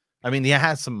 I mean, it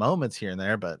has some moments here and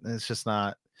there, but it's just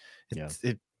not.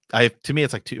 To me,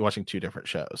 it's like watching two different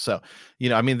shows. So, you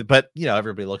know, I mean, but you know,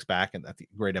 everybody looks back at the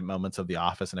great moments of The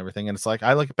Office and everything, and it's like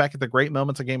I look back at the great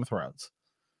moments of Game of Thrones.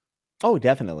 Oh,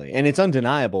 definitely. And it's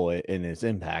undeniable in its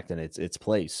impact and its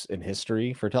place in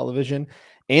history for television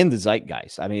and the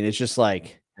zeitgeist. I mean, it's just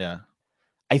like,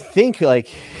 I think like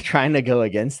trying to go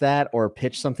against that or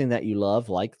pitch something that you love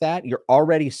like that, you're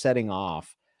already setting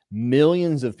off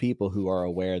millions of people who are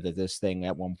aware that this thing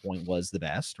at one point was the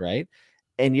best, right?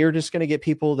 And you're just going to get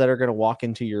people that are going to walk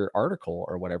into your article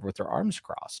or whatever with their arms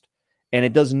crossed. And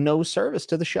it does no service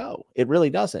to the show. It really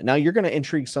doesn't. Now, you're going to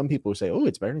intrigue some people who say, oh,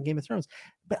 it's better than Game of Thrones.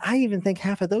 But I even think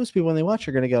half of those people, when they watch,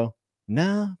 are going to go,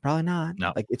 no, probably not.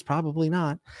 No. Like, it's probably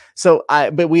not. So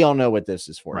but we all know what this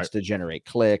is for. Right. It's to generate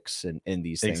clicks and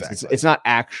these things. Exactly. It's not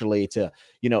actually to,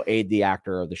 you know, aid the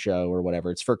actor of the show or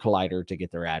whatever. It's for Collider to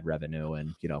get their ad revenue,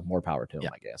 and, you know, more power to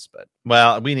them, I guess. But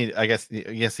well, we need, I guess,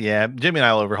 yeah. Jimmy and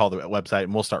I will overhaul the website,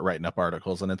 and we'll start writing up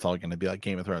articles, and it's all going to be like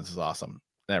Game of Thrones is awesome,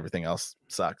 and everything else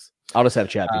sucks. I'll just have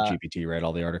ChatGPT write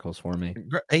all the articles for me.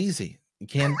 Easy. You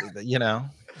can, you know,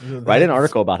 write an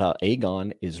article about how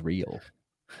Aegon is real.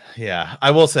 Yeah,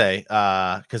 I will say,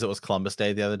 because it was Columbus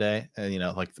Day the other day, and you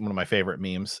know, like one of my favorite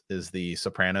memes is the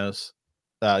Sopranos.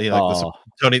 You know,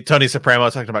 like Tony Soprano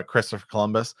talking about Christopher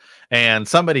Columbus, and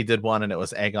somebody did one, and it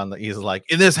was Aegon. He's like,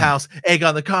 in this house,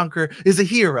 Aegon the Conqueror is a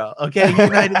hero. Okay,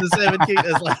 united the Seven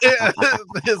Kingdoms.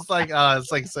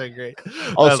 It's like so great.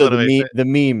 Also, the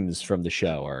memes from the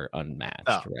show are unmatched,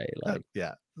 right? Like,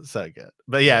 yeah, so good.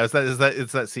 But yeah, it's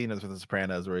that scene with the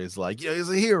Sopranos where he's like, yeah, he's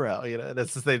a hero. You know,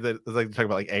 that's the thing that it's like talking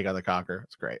about like Aegon the Conqueror.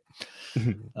 It's great.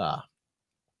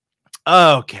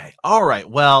 Okay. All right.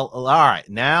 Well, all right.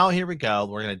 Now here we go.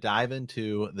 We're going to dive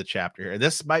into the chapter here.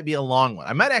 This might be a long one.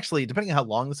 I might actually, depending on how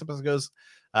long this episode goes,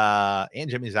 and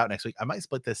Jimmy's out next week, I might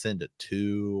split this into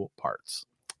 2 parts.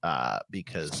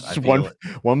 Because I feel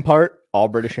one part, all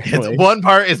British Airways. One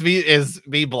part is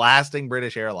me blasting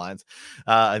British Airlines.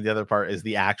 And the other part is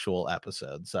the actual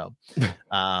episode. So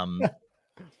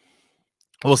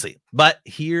we'll see. But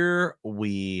here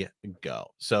we go.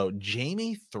 So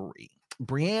Jaime 3.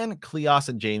 Brienne, Cleos,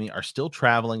 and Jaime are still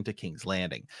traveling to King's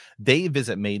Landing. They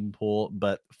visit Maidenpool,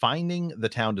 but finding the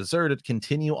town deserted,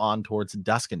 continue on towards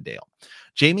Duskendale.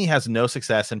 Jaime has no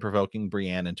success in provoking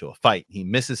Brienne into a fight. He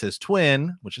misses his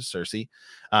twin, which is Cersei,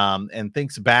 and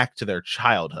thinks back to their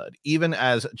childhood. Even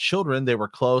as children, they were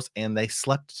close and they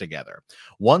slept together.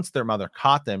 Once their mother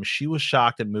caught them, she was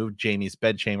shocked and moved Jaime's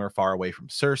bedchamber far away from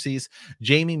Cersei's.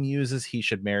 Jaime muses he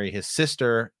should marry his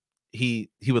sister. He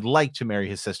would like to marry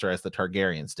his sister as the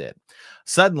Targaryens did.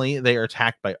 Suddenly, they are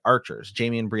attacked by archers.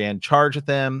 Jaime and Brienne charge at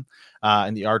them,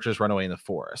 and the archers run away in the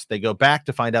forest. They go back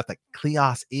to find out that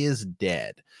Cleos is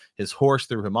dead. His horse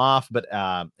threw him off, but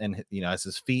and you know, as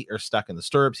his feet are stuck in the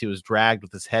stirrups, he was dragged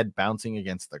with his head bouncing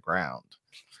against the ground.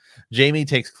 Jaime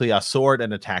takes Cleos' sword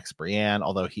and attacks Brienne.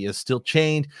 Although he is still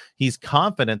chained, he's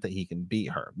confident that he can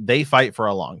beat her. They fight for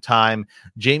a long time.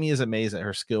 Jaime is amazed at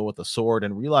her skill with the sword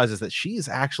and realizes that she is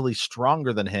actually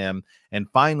stronger than him. And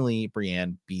finally,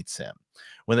 Brienne beats him.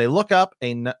 When they look up,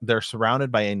 they're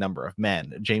surrounded by a number of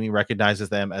men. Jaime recognizes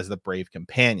them as the brave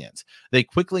companions. They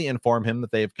quickly inform him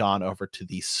that they have gone over to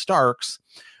the Starks.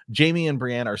 Jaime and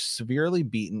Brienne are severely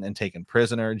beaten and taken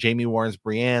prisoner. Jaime warns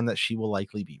Brienne that she will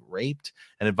likely be raped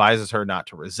and advises her not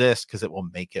to resist because it will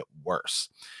make it worse.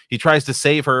 He tries to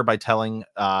save her by telling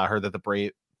her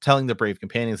that telling the brave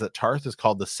companions that Tarth is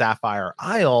called the Sapphire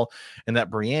Isle and that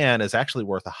Brienne is actually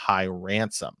worth a high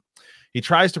ransom. He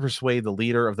tries to persuade the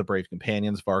leader of the brave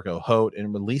companions, Vargo Hoat,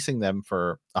 in releasing them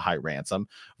for a high ransom.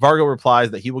 Vargo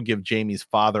replies that he will give Jaime's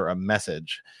father a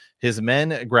message. His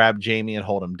men grab Jaime and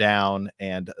hold him down,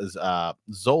 and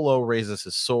Zolo raises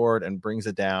his sword and brings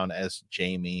it down as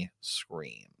Jaime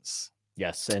screams.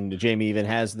 Yes, and Jaime even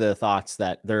has the thoughts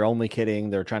that they're only kidding.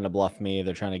 They're trying to bluff me.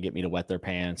 They're trying to get me to wet their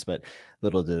pants, but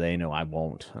little do they know I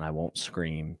won't, and I won't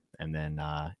scream. And then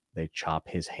they chop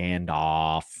his hand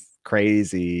off.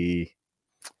 Crazy.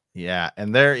 Yeah,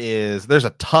 and there's a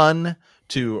ton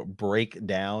to break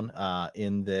down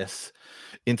in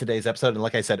today's episode. And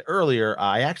like I said earlier,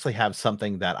 I actually have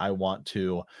something that I want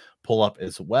to pull up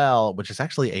as well, which is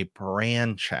actually a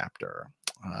Bran chapter.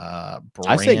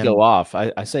 I say go off.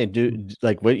 I say do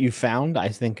like what you found. I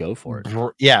think go for it.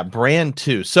 Yeah, Bran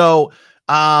 2. So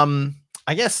I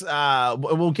guess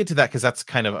we'll get to that because that's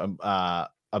kind of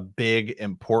a big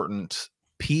important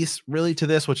piece really to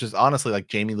this, which is honestly like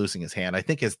Jaime losing his hand. I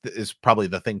think is probably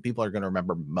the thing people are going to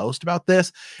remember most about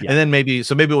this. Yeah. And then maybe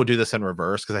we'll do this in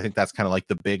reverse because I think that's kind of like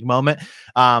the big moment.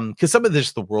 Because some of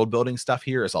the world building stuff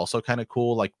here is also kind of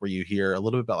cool, like where you hear a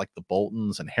little bit about like the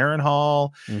Boltons and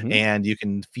Harrenhal, and you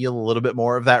can feel a little bit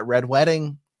more of that Red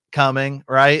Wedding coming,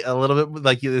 right? A little bit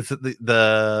like it's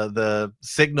the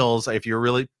signals. If you're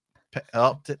really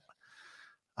helped it,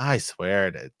 I swear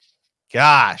to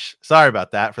gosh, sorry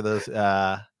about that for those.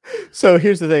 So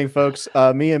here's the thing, folks.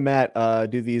 Me and Matt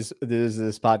do this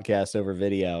podcast over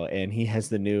video, and he has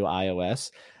the new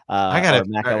iOS. I got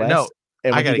Mac OS. No,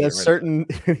 and I gotta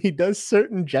he does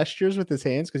certain gestures with his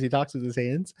hands because he talks with his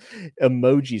hands.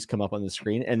 Emojis come up on the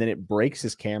screen, and then it breaks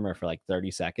his camera for like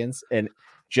 30 seconds. And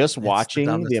just watching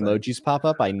the emojis pop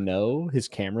up, I know his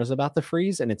camera's about to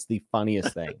freeze, and it's the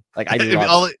funniest thing. Like I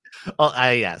love it.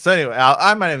 Yeah. So anyway,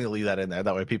 I might even leave that in there.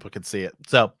 That way people can see it.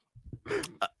 So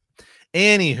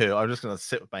anywho, I'm just going to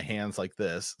sit with my hands like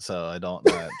this so I don't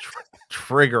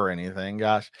trigger anything.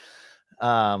 Gosh.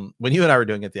 When you and I were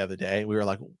doing it the other day, we were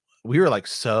like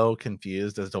so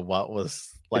confused as to what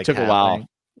was like. It took a while.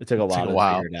 It took a while to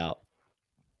figure it out.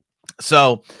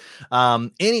 So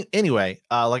anyway,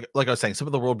 like I was saying, some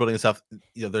of the world building stuff,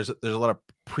 there's a lot of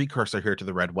precursor here to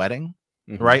the Red Wedding,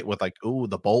 right? With like,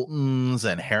 the Boltons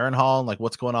and Harrenhal, and like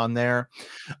what's going on there.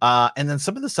 And then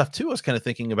some of the stuff too, I was kind of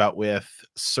thinking about with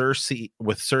Cersei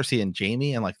and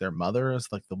Jaime, and like their mother is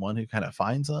like the one who kind of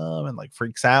finds them and like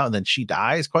freaks out, and then she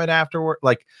dies quite afterward.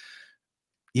 Like,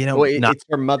 it's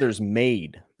her mother's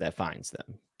maid that finds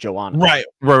them, Joanna. Right.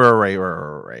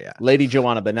 Yeah. Lady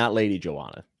Joanna, but not Lady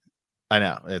Joanna. I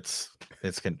know it's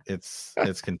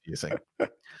confusing.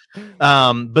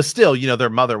 But still, their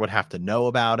mother would have to know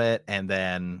about it. And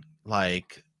then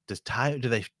like, does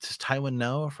Tywin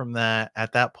know from that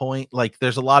at that point? Like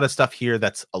there's a lot of stuff here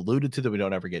that's alluded to that we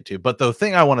don't ever get to. But the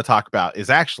thing I want to talk about is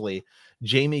actually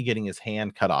Jaime getting his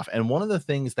hand cut off. And one of the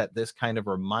things that this kind of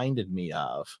reminded me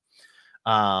of,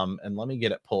 and let me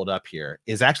get it pulled up here,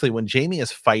 is actually when Jaime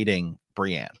is fighting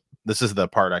Brienne. This is the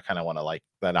part I kind of want to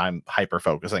that I'm hyper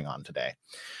focusing on today.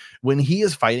 When he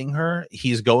is fighting her,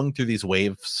 he's going through these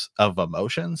waves of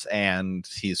emotions and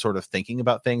he's sort of thinking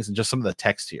about things, and just some of the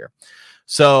text here.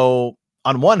 So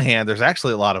on one hand, there's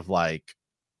actually a lot of like,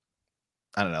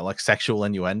 I don't know, like sexual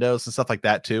innuendos and stuff like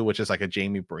that too, which is like a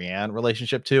Jaime Brienne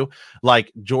relationship too.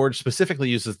 Like George specifically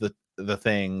uses the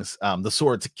things, the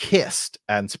swords kissed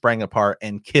and sprang apart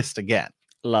and kissed again.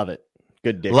 Love it.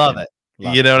 Good diction. Love it.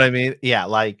 You know what I mean? Yeah,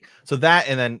 like so that,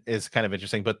 and then is kind of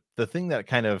interesting. But the thing that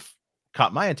kind of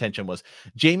caught my attention was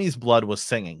Jaime's blood was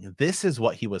singing. This is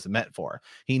what he was meant for.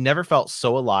 He never felt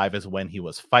so alive as when he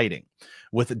was fighting,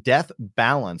 with death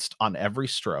balanced on every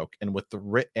stroke, and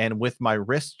with my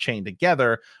wrists chained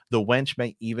together. The wench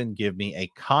may even give me a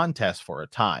contest for a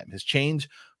time. His chains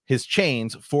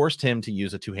forced him to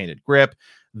use a two-handed grip,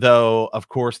 though, of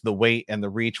course, the weight and the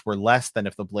reach were less than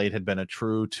if the blade had been a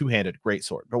true two-handed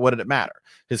greatsword. But what did it matter?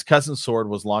 His cousin's sword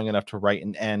was long enough to write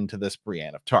an end to this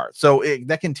Brienne of Tarth. So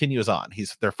that continues on.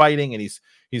 They're fighting, and he's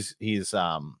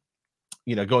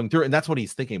going through, and that's what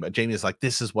he's thinking about. Jaime is like,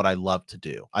 this is what I love to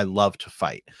do. I love to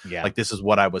fight. Yeah. Like this is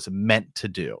what I was meant to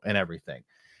do, and everything.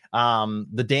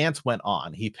 The dance went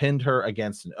on. He pinned her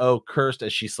against an oak, cursed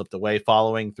as she slipped away,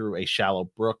 following through a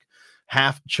shallow brook,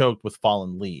 half choked with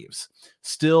fallen leaves.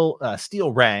 Steel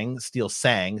rang, steel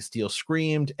sang, steel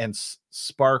screamed and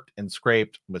sparked and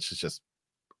scraped, which is just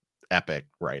epic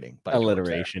writing by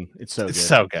alliteration. It's so good. It's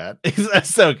so good. It's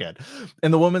so good.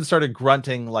 And the woman started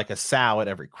grunting like a sow at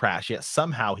every crash, yet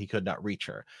somehow he could not reach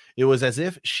her. It was as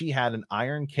if she had an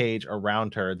iron cage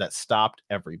around her that stopped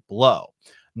every blow.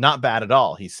 Not bad at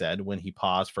all, he said when he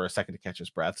paused for a second to catch his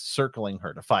breath, circling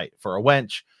her to fight. For a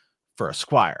wench, for a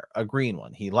squire, a green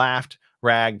one. He laughed,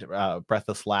 ragged,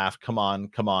 breathless laugh. Come on,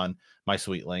 my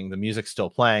sweetling. The music's still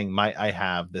playing. Might I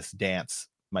have this dance,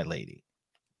 my lady?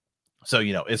 So,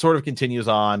 it sort of continues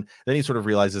on. Then he sort of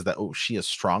realizes that, oh, she is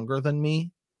stronger than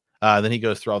me. Then he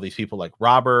goes through all these people like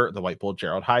Robert, the White Bull,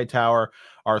 Gerald Hightower,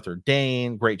 Arthur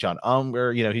Dane, Great John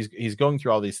Umber. He's going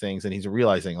through all these things and he's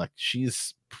realizing like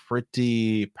she's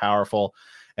pretty powerful.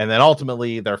 And then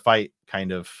ultimately their fight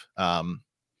kind of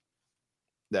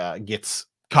gets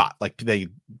caught. Like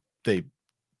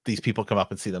these people come up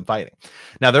and see them fighting.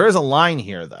 Now there is a line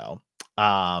here though.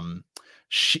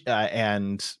 She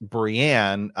and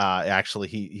Brienne actually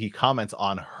he comments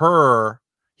on her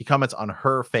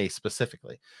face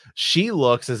specifically. She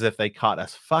looks as if they caught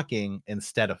us fucking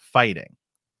instead of fighting.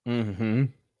 Mm-hmm.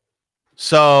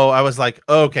 So I was like,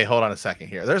 okay, hold on a second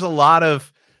here. There's a lot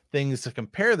of things to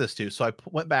compare this to. So I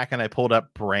went back and I pulled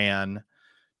up Bran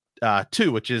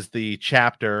 2, which is the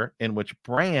chapter in which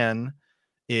Bran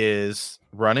is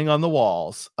running on the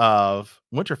walls of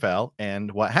Winterfell, and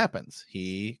what happens?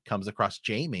 He comes across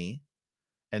Jaime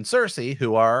and Cersei,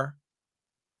 who are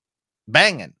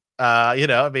banging. And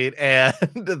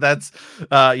that's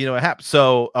what happens.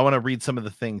 So I want to read some of the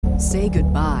things. Say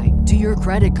goodbye to your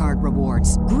credit card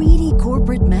rewards. Greedy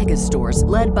corporate mega stores,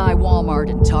 led by Walmart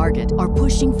and Target, are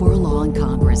pushing for a law in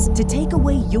Congress to take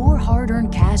away your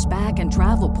hard-earned cash back and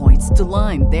travel points to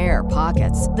line their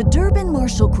pockets. The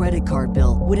Durbin-Marshall credit card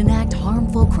bill would enact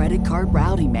harmful credit card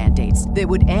routing mandates that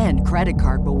would end credit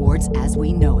card rewards as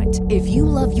we know it. If you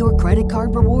love your credit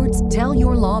card rewards, tell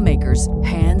your lawmakers,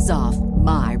 hands off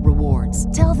my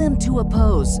rewards. Tell them to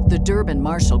oppose the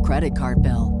Durbin-Marshall credit card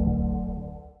bill.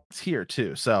 It's here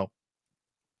too. So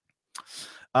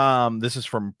this is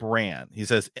from Bran. He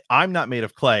says, I'm not made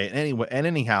of clay and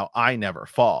anyhow, I never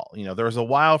fall. There was a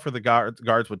while for the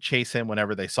guards would chase him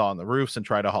whenever they saw on the roofs and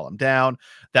try to haul him down.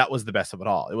 That was the best of it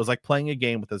all. It was like playing a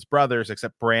game with his brothers,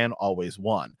 except Bran always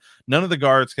won. None of the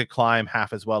guards could climb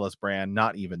half as well as Bran,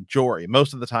 not even Jory.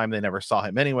 Most of the time they never saw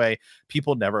him anyway.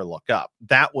 People never look up.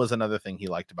 That was another thing he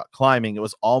liked about climbing. It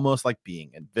was almost like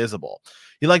being invisible.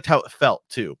 He liked how it felt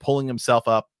too, pulling himself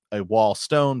up a wall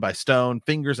stone by stone,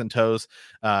 fingers and toes,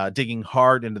 digging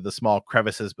hard into the small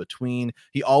crevices between.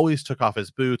 He always took off his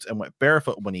boots and went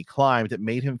barefoot when he climbed. It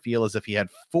made him feel as if he had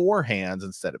 4 hands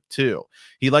instead of 2.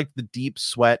 He liked the deep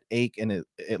sweat ache and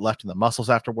it left in the muscles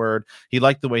afterward. He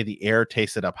liked the way the air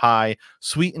tasted up high,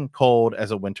 sweet and cold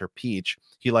as a winter peach.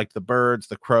 He liked the birds,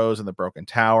 the crows, and the broken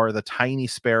tower, the tiny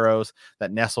sparrows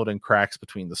that nestled in cracks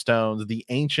between the stones, the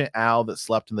ancient owl that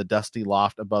slept in the dusty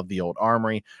loft above the old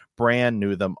armory. Bran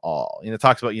knew them all. It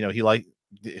talks about, he liked,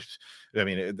 I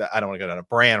mean, I don't want to go down a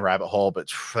Bran rabbit hole, but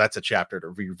that's a chapter to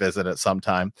revisit at some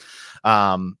time.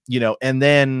 And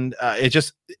then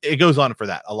it goes on for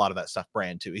that. A lot of that stuff,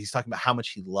 Bran too. He's talking about how much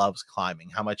he loves climbing,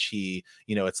 how much he,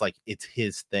 it's like, it's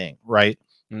his thing. Right.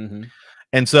 Mm-hmm.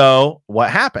 And so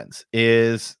what happens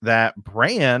is that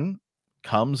Bran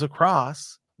comes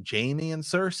across Jaime and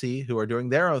Cersei, who are doing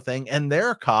their own thing, and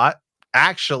they're caught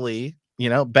actually,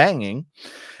 banging.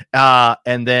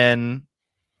 And then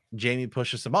Jaime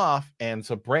pushes him off, and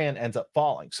so Bran ends up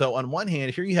falling. So on one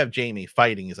hand, here you have Jaime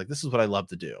fighting. He's like, this is what I love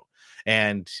to do.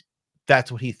 And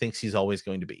that's what he thinks he's always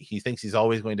going to be. He thinks he's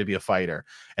always going to be a fighter.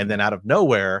 And then out of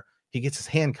nowhere, he gets his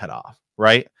hand cut off,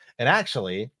 right? And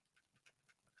actually,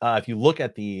 if you look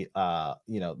at the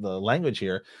language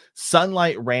here,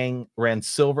 sunlight ran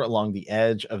silver along the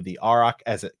edge of the Auroch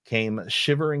as it came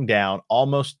shivering down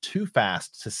almost too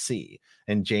fast to see,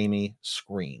 and Jaime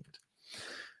screamed.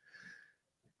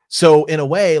 So in a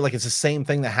way, like it's the same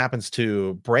thing that happens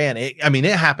to Bran. It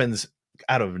happens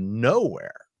out of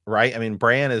nowhere, right? I mean,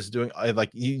 Bran is doing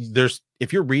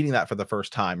if you're reading that for the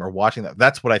first time or watching that,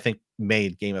 that's what I think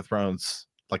made Game of Thrones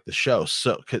like the show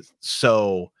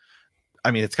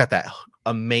it's got that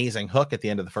amazing hook at the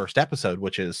end of the first episode,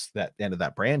 which is that end of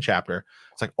that Bran chapter.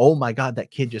 It's like, oh my God, that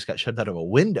kid just got shoved out of a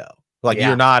window.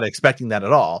 You're not expecting that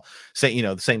at all.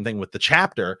 The same thing with the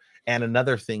chapter, and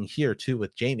another thing here too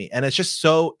with Jaime. And it's just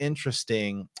so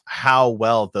interesting how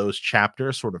well those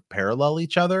chapters sort of parallel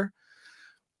each other.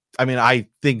 I mean, I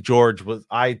think George could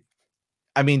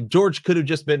have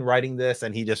just been writing this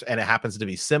and it happens to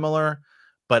be similar.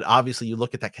 But obviously you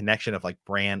look at that connection of like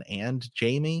Bran and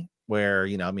Jaime, where,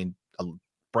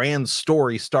 Bran's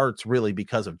story starts really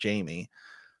because of Jaime.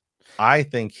 I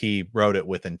think he wrote it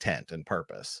with intent and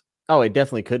purpose. Oh, it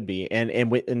definitely could be.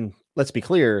 And let's be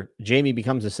clear, Jaime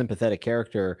becomes a sympathetic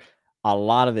character. A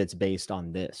lot of it's based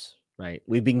on this, right?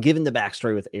 We've been given the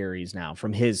backstory with Ares now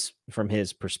from his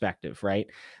perspective, right?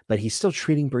 But he's still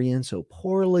treating Brienne so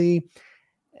poorly.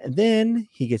 And then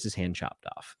he gets his hand chopped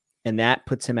off. And that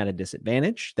puts him at a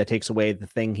disadvantage. That takes away the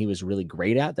thing he was really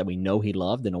great at that we know he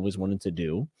loved and always wanted to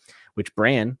do, which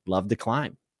Bran loved to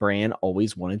climb. Bran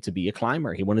always wanted to be a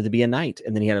climber. He wanted to be a knight.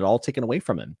 And then he had it all taken away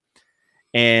from him.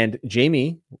 And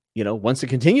Jaime, wants to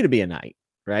continue to be a knight,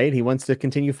 right? He wants to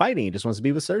continue fighting. He just wants to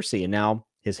be with Cersei. And now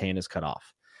his hand is cut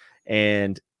off.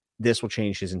 And this will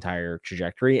change his entire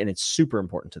trajectory. And it's super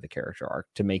important to the character arc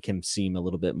to make him seem a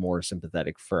little bit more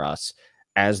sympathetic for us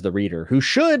as the reader, who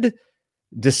should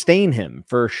disdain him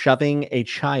for shoving a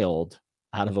child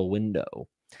out of a window.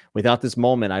 Without this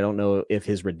moment, I don't know if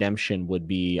his redemption would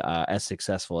be as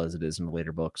successful as it is in the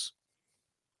later books.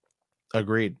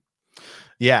 Agreed.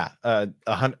 Yeah,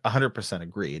 100%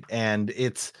 agreed. And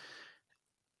it's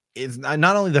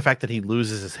not only the fact that he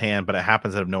loses his hand, but it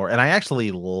happens out of nowhere. And I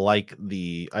actually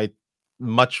I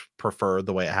much prefer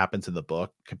the way it happens in the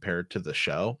book compared to the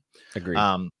show. Agreed.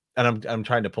 And I'm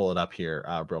trying to pull it up here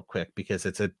real quick because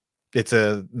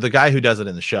the guy who does it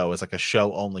in the show is like a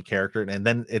show only character. And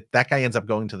then that guy ends up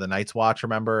going to the Night's Watch,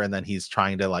 remember? And then he's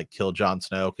trying to like kill Jon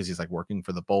Snow because he's like working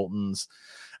for the Boltons.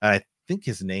 And I think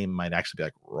his name might actually be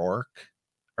like Rourke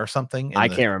or something. I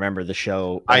can't remember the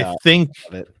show. I think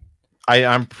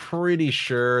I'm pretty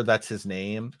sure that's his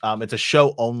name. It's a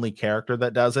show only character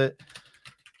that does it.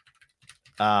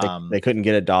 They couldn't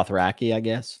get a Dothraki, I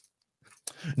guess.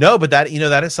 No, but that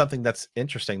is something that's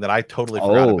interesting that I totally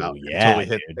forgot about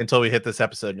until we hit this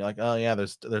episode. And you're like, oh yeah,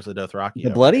 there's a Dothraki.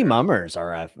 The Bloody Mummers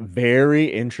are a very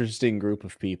interesting group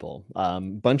of people.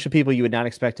 Bunch of people you would not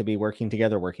expect to be working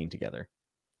together.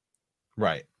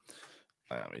 Right.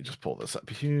 Let me just pull this up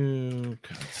here.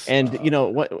 And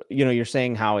you're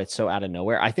saying how it's so out of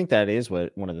nowhere. I think that is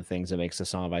one of the things that makes the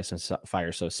Song of Ice and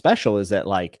Fire so special is that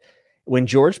like when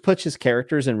George puts his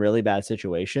characters in really bad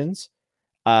situations,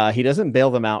 he doesn't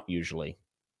bail them out usually.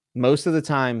 Most of the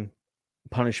time,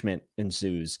 punishment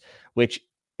ensues, which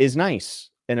is nice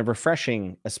and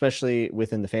refreshing, especially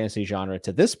within the fantasy genre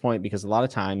to this point, because a lot of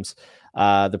times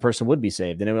the person would be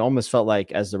saved. And it almost felt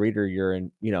like as the reader, you're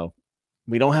in,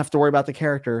 we don't have to worry about the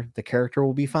character. The character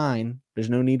will be fine. There's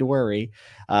no need to worry.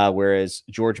 Whereas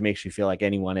George makes you feel like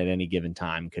anyone at any given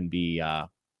time can be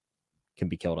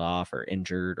killed off or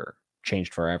injured or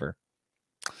changed forever.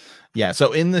 Yeah.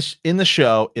 So in the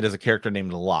show, it is a character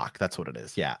named Locke. That's what it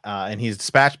is. Yeah. And he's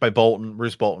dispatched by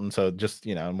Roose Bolton. So just,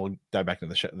 and we'll dive back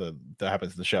into the show that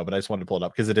happens in the show, but I just wanted to pull it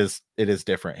up because it is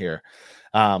different here.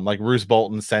 Like Roose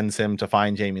Bolton sends him to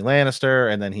find Jaime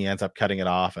Lannister and then he ends up cutting it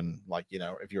off. And like,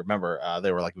 if you remember,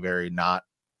 they were like very not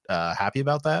happy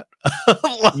about that.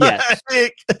 Yes.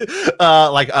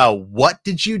 What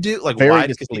did you do? Like, very why?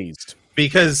 Displeased.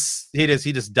 Because he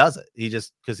just does it.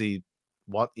 Because he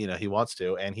wants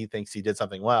to, and he thinks he did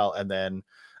something well. And then,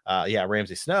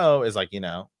 Ramsay Snow is like,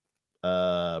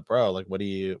 bro, like, what are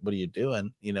you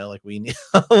doing? Like we need,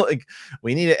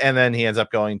 we need it. And then he ends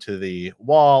up going to the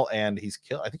wall and he's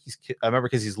killed. I think I remember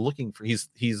because he's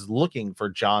looking for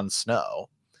Jon Snow.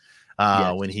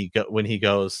 Yes. when he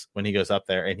goes up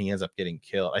there and he ends up getting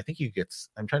killed. I think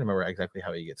I'm trying to remember exactly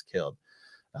how he gets killed.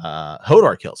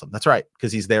 Hodor kills him. That's right.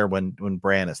 Cause he's there when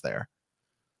Bran is there.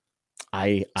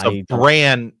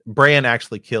 Bran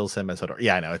actually kills him as Hodor.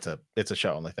 Yeah, I know it's a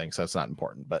show only thing, so it's not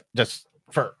important, but just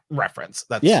for reference,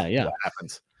 that's what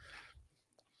happens.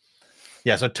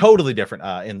 Yeah, so totally different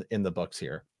in the books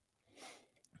here.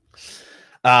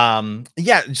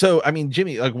 So I mean,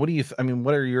 Jimmy, like, what do you?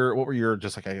 What were your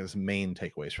just like I guess main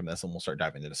takeaways from this, and we'll start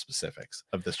diving into the specifics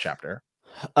of this chapter.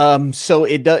 So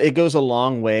it goes a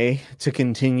long way to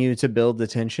continue to build the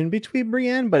tension between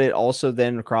Brienne, but it also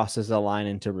then crosses a line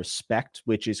into respect,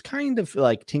 which is kind of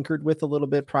like tinkered with a little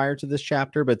bit prior to this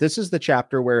chapter. But this is the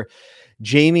chapter where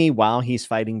Jaime, while he's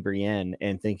fighting Brienne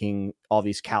and thinking all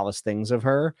these callous things of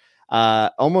her,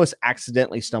 almost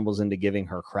accidentally stumbles into giving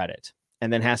her credit.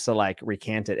 And then has to like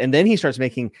recant it. And then he starts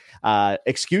making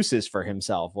excuses for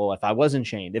himself. Well, if I wasn't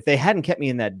chained, if they hadn't kept me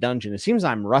in that dungeon, it seems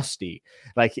I'm rusty.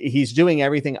 Like he's doing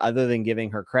everything other than giving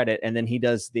her credit. And then he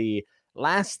does the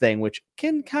last thing, which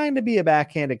can kind of be a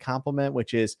backhanded compliment,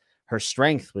 which is her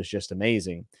strength was just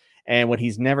amazing. And what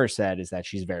he's never said is that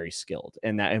she's very skilled.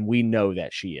 And we know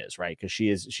that she is, right? Because she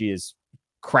is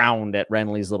crowned at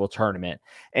Renly's little tournament.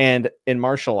 And in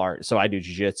martial arts, so I do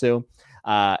jiu-jitsu.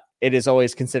 It is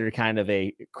always considered kind of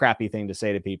a crappy thing to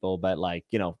say to people, but like,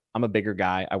 I'm a bigger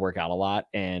guy. I work out a lot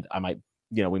and I might,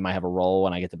 we might have a roll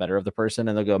when I get the better of the person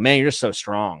and they'll go, man, you're so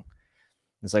strong.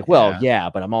 It's like, well, Yeah. yeah,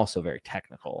 but I'm also very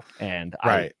technical, and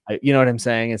Right. I you know what I'm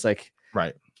saying? It's like,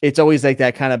 Right. it's always like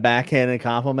that kind of backhanded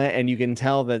compliment, and you can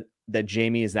tell that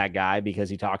Jaime is that guy because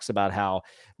he talks about how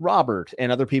Robert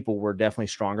and other people were definitely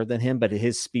stronger than him, but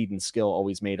his speed and skill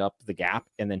always made up the gap,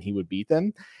 and then he would beat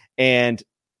them. And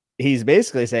he's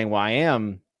basically saying, well, I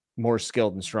am more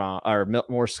skilled and strong, or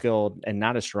more skilled and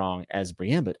not as strong as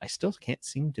Brienne, but I still can't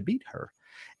seem to beat her.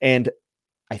 And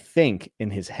I think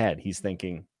in his head, he's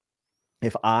thinking,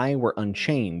 if I were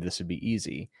unchained, this would be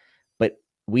easy. But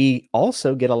we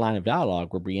also get a line of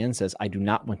dialogue where Brienne says, I do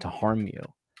not want to harm you.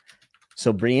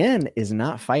 So Brienne is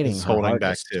not fighting He's her holding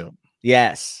hardest. back too.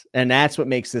 Yes. And that's what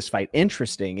makes this fight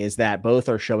interesting, is that both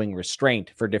are showing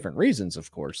restraint for different reasons, of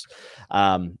course.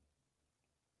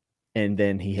 And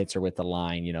then he hits her with the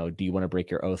line, you know, do you want to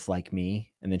break your oath like me?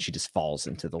 And then she just falls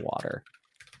into the water.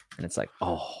 And it's like,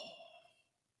 oh,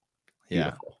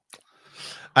 beautiful. Yeah.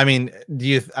 I mean,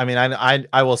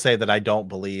 I will say that I don't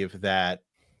believe that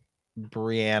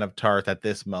Brienne of Tarth at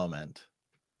this moment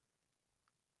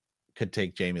could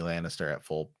take Jaime Lannister at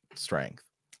full strength.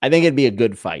 I think it'd be a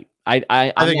good fight. I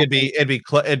think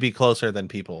it'd be closer than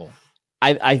people.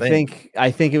 I think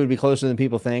it would be closer than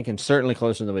people think, and certainly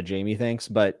closer than what Jaime thinks.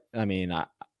 But I mean,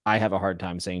 I have a hard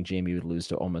time saying Jaime would lose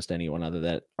to almost anyone other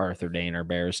than Arthur Dayne or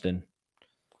Barristan.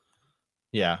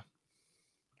 Yeah,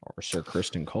 or Sir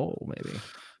Criston Cole, maybe.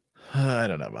 I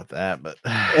don't know about that, but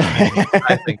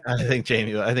I think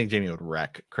Jaime would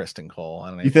wreck Criston Cole. I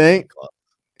don't. You think?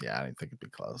 Yeah, I don't think it'd be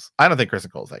close. I don't think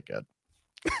Criston Cole's that good.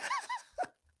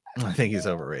 I think he's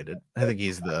overrated. I think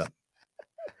he's the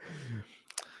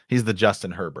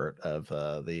Justin Herbert of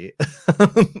the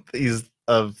he's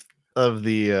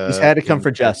had to come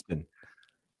for Justin.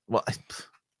 Well,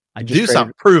 I just do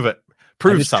something. Prove it.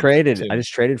 Prove something. I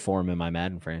just traded for him in my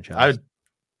Madden franchise.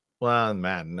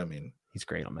 Madden. I mean, he's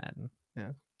great on Madden.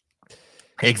 Yeah,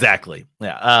 exactly.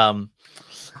 Yeah.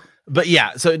 But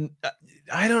yeah. So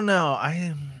I don't know.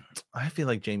 I feel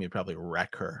like Jaime would probably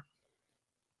wreck her.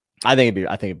 I think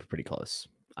it'd be pretty close.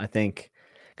 I think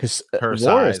because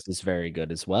Loras is very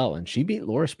good as well, and she beat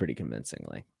Loras pretty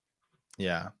convincingly.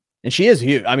 Yeah, and she is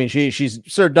huge. I mean, she's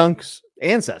Sir Dunk's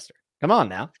ancestor. Come on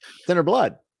now, it's in her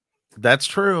blood. That's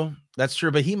true. That's true.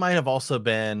 But he might have also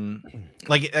been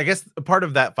like, I guess a part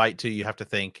of that fight too. You have to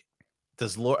think,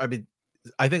 does Loras? I mean,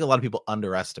 I think a lot of people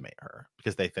underestimate her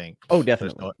because they think, oh,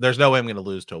 definitely, there's no way I'm going to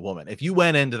lose to a woman. If you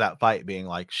went into that fight being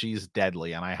like, she's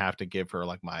deadly, and I have to give her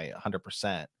like my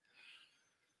 100%.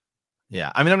 Yeah,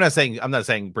 I mean, I'm not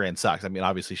saying Brienne sucks. I mean,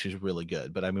 obviously she's really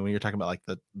good, but I mean, when you're talking about like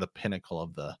the pinnacle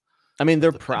of the, I mean,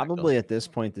 they're probably at this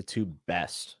point the two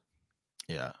best,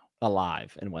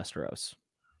 alive in Westeros.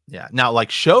 Yeah. Now, like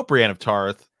Brienne of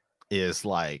Tarth is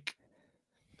like,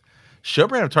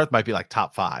 Brienne of Tarth might be like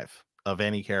top 5 of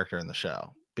any character in the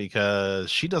show because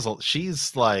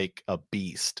she's like a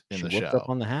beast in the show. Up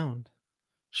on the Hound.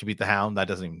 She beat the Hound. That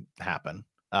doesn't even happen.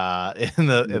 In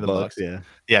the books.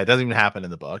 Yeah, it doesn't even happen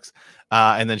in the books.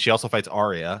 And then she also fights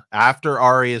Arya after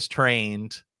Arya is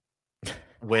trained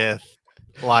with,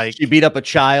 like, she beat up a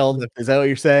child. Is that what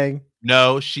you're saying?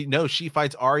 No, she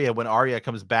fights Arya when Arya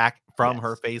comes back from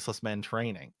her Faceless Men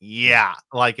training. Yeah,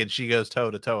 like, and she goes toe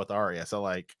to toe with Arya. So,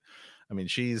 like, I mean,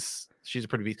 she's a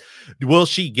pretty beast. Will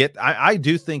she get? I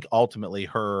do think ultimately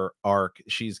her arc,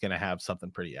 she's going to have something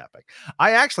pretty epic.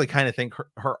 I actually kind of think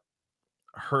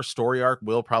her story arc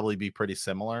will probably be pretty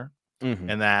similar,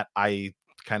 and that I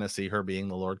kind of see her being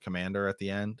the Lord Commander at the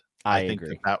end. I think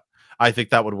agree. I think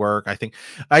that would work.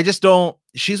 I just don't.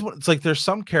 It's like there's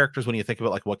some characters when you think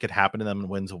about like what could happen to them and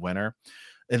wins a winner,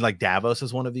 and like Davos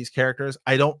is one of these characters.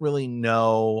 I don't really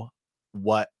know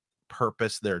what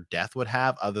purpose their death would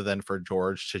have other than for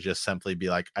George to just simply be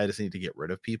like, I just need to get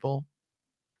rid of people.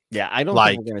 Yeah, I don't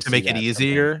like think we're gonna to make it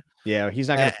easier. Yeah, he's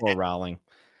not gonna pull Rowling.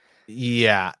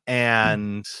 Yeah,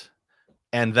 and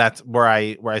that's where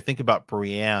I think about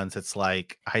Brienne's. It's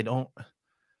like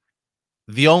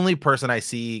the only person I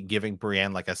see giving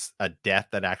Brienne like a death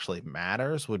that actually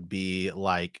matters would be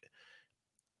like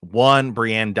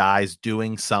Brienne dies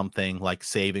doing something like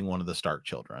saving one of the Stark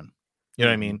children. You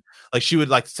know what I mean? Like she would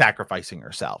like sacrificing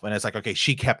herself, and it's like, okay,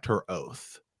 she kept her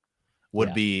oath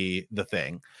would be the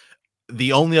thing.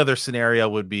 The only other scenario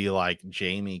would be like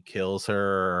Jaime kills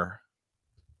her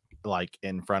like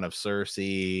in front of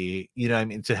Cersei, you know what I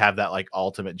mean, to have that like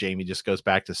ultimate Jaime just goes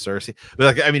back to Cersei.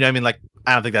 But like I mean like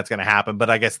I don't think that's gonna happen,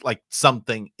 but I guess like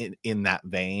something in that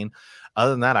vein.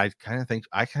 Other than that, I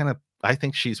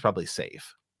think she's probably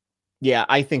safe. Yeah,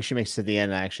 I think she makes it to the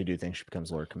end. I actually do think she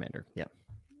becomes Lord Commander.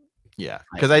 Yeah,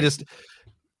 because I just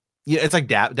it's like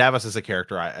Davos is a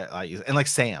character I use, and like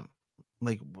Sam,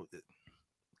 like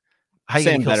How you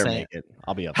gonna Sam kill better Sam? make it.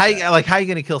 I'll be How upset. you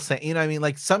gonna kill Sam? You know what I mean?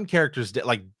 Like some characters,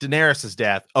 like Daenerys's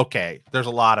death. Okay, there's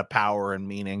a lot of power and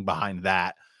meaning behind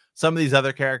that. Some of these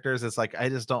other characters, it's like I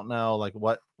just don't know. Like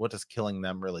what does killing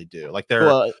them really do? Like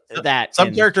Well, that some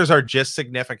and characters are just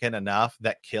significant enough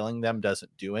that killing them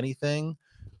doesn't do anything,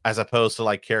 as opposed to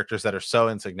like characters that are so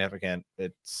insignificant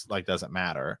it's like doesn't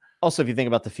matter. also, if you think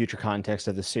about the future context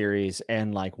of the series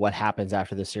and like what happens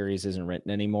after the series isn't written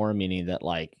anymore, meaning that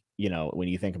like, you know, when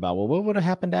you think about, well, what would have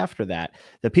happened after that?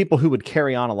 The people who would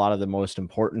carry on a lot of the most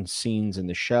important scenes in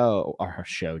the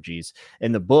geez,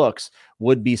 in the books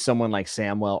would be someone like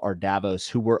Samwell or Davos,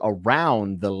 who were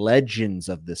around the legends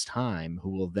of this time,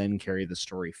 who will then carry the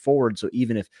story forward. So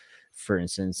even if, for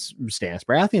instance, Stannis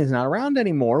Baratheon is not around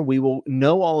anymore, we will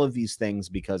know all of these things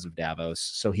because of Davos.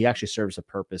 So he actually serves a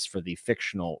purpose for the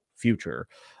fictional future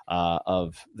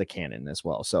of the canon as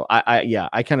well. So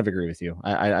I kind of agree with you.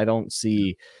 I don't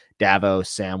see Davos,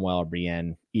 Samwell, or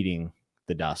Brienne eating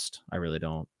the dust. I really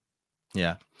don't.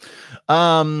 Yeah.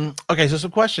 Okay, so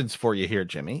some questions for you here,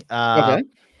 Jimmy. Okay.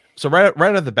 So right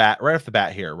off the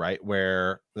bat here, right,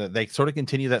 where they sort of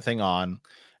continuing on,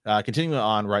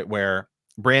 right, where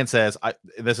Bran says,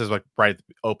 this is like right at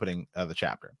the opening of the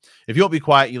chapter. If you won't be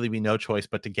quiet, you leave me no choice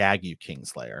but to gag you,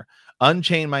 Kingslayer.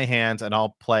 Unchain my hands and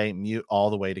I'll play mute all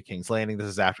the way to King's Landing. This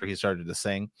is after he started to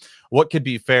sing. What could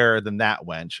be fairer than that,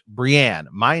 wench? Brienne.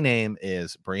 My name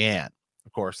is Brienne.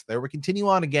 Of course, there we continue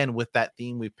on again with that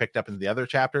theme we've picked up in the other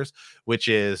chapters, which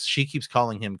is she keeps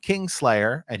calling him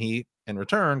Kingslayer and he in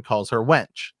return calls her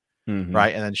wench. Mm-hmm.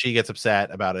 Right. And then she gets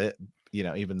upset about it, you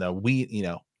know, even though we, you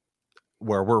know,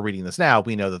 where we're reading this now,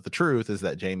 we know that the truth is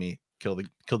that Jaime killed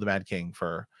the Mad King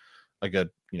for a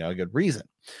good reason.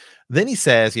 Then he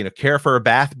says, you know, care for a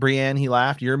bath, Brienne? He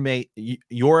laughed. You're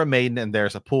a maiden and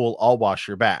there's a pool. I'll wash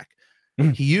your back.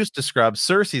 He used to scrub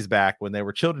Cersei's back when they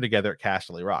were children together at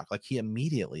Casterly Rock. Like he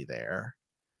immediately there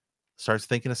starts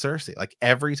thinking of Cersei. Like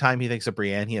every time he thinks of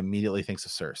Brienne, he immediately thinks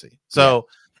of Cersei. So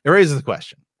it raises the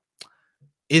question.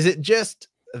 Is it just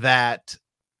that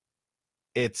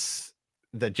it's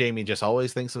that Jaime just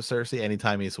always thinks of Cersei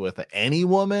anytime he's with any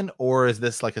woman, or is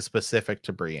this like a specific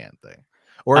to Brienne thing?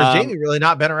 Or has Jaime really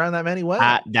not been around that many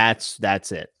women? That's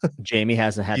it. Jaime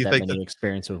hasn't had that many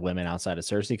experience with women outside of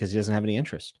Cersei because he doesn't have any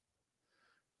interest.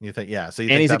 You think, yeah. So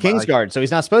he's a Kingsguard, so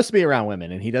he's not supposed to be around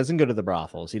women, and he doesn't go to the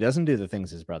brothels. He doesn't do the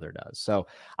things his brother does. So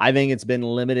I think it's been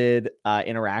limited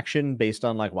interaction based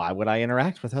on like, why would I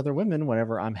interact with other women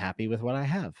whenever I'm happy with what I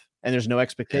have? And there's no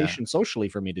expectation socially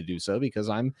for me to do so because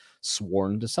I'm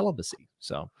sworn to celibacy.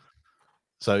 So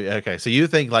okay. So you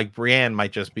think like Brienne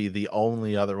might just be the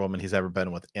only other woman he's ever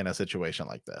been with in a situation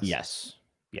like this? Yes.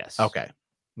 Okay.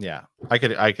 Yeah. I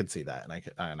could see that,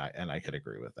 and I could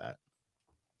agree with that.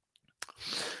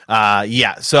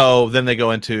 So then they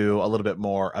go into a little bit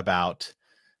more about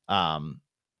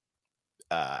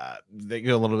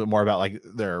like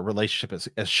their relationship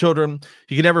as children.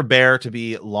 He could never bear to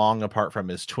be long apart from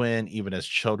his twin. Even as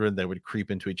children, they would creep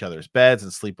into each other's beds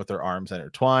and sleep with their arms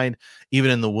intertwined.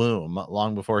 Even in the womb,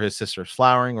 long before his sister's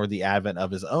flowering or the advent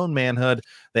of his own manhood,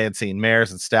 they had seen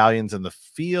mares and stallions in the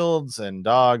fields and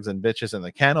dogs and bitches in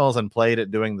the kennels and played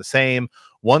at doing the same.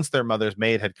 Once their mother's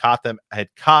maid had caught them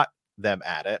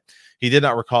at it. He did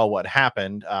not recall what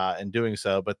happened in doing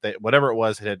so, but whatever it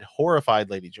was, it had horrified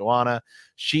Lady Joanna.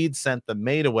 She'd sent the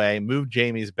maid away, moved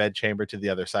Jaime's bedchamber to the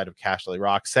other side of Casterly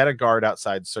Rock, set a guard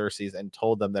outside Cersei's, and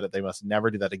told them that they must never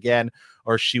do that again,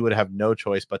 or she would have no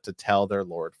choice but to tell their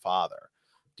Lord Father.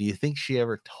 Do you think she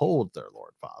ever told their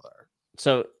Lord Father?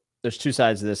 So there's two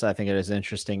sides of this. I think it is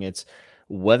interesting. It's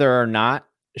whether or not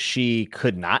she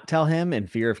could not tell him in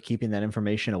fear of keeping that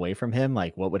information away from him.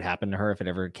 Like what would happen to her if it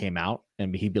ever came out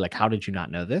and he'd be like, how did you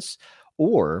not know this?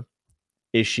 Or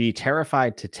is she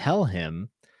terrified to tell him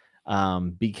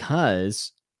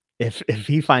because if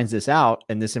he finds this out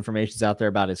and this information is out there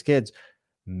about his kids,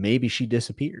 maybe she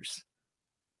disappears.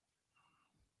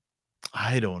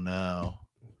 I don't know.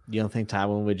 You don't think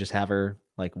Tywin would just have her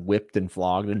like whipped and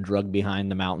flogged and drugged behind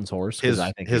the mountain's horse?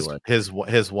 I think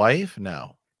his wife?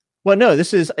 No. Well, no, it's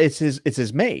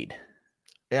his maid.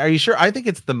 Are you sure? I think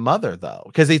it's the mother though,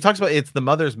 because he talks about it's the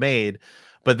mother's maid,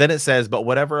 but then it says, but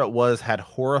whatever it was had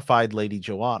horrified Lady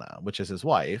Joanna, which is his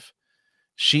wife.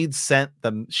 She sends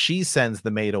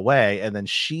the maid away, and then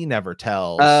she never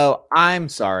tells. Oh, I'm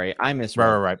sorry, I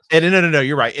misread. Right. No,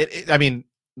 you're right. I mean,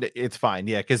 it's fine,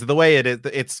 yeah, because the way it is,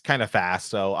 it's kind of fast,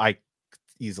 so I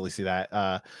easily see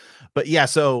that. But yeah,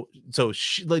 so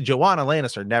Joanna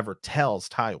Lannister never tells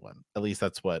Tywin. At least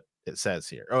that's what it says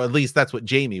here, or at least that's what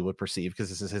Jaime would perceive because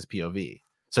this is his POV.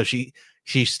 So she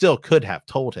still could have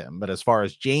told him, but as far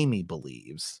as Jaime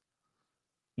believes,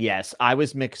 Yes, I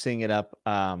was mixing it up.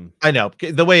 I know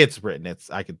the way it's written.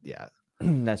 Yeah.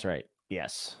 That's right.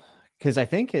 Yes, because I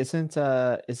think isn't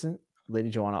Lady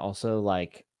Joanna also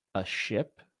like a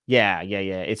ship? Yeah.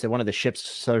 It's one of the ships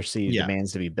Cersei Yeah.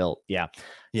 demands to be built. Yeah,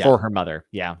 Yeah. for her mother.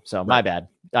 Yeah. So my Right. bad.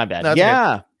 I'm bad. No, that's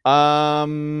Yeah.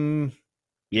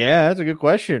 Yeah, that's a good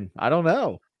question. I don't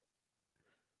know.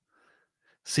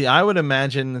 See, I would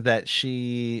imagine that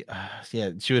she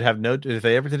would have no. If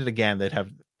they ever did it again, they'd have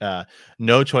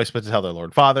no choice but to tell their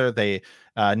Lord Father. They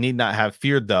need not have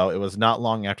feared, though. It was not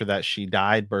long after that she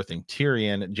died, birthing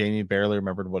Tyrion. Jaime barely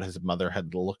remembered what his mother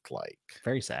had looked like.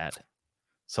 Very sad.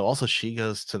 So also, she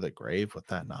goes to the grave with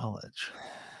that knowledge.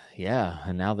 Yeah,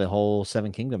 and now the whole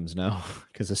Seven Kingdoms know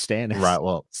because of Stannis. Right.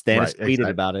 Well, Stannis right, tweeted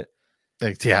about it.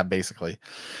 Yeah, basically.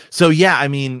 So yeah, I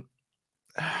mean,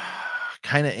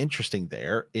 kind of interesting.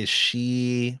 There is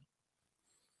she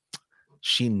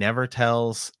never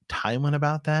tells Tywin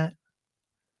about that.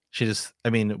 She just, I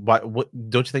mean, what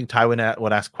don't you think Tywin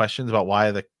would ask questions about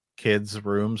why the kids'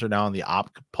 rooms are now on the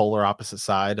polar opposite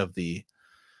side of So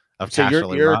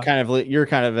Casterly you're Rock? kind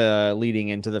of leading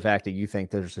into the fact that you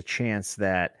think there's a chance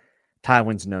that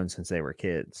Tywin's known since they were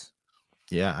kids.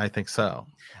 Yeah, I think so.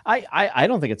 I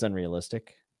don't think it's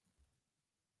unrealistic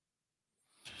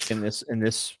in this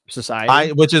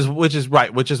society. Which is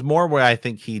right, which is more where I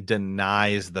think he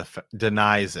denies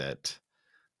it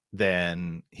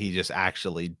than he just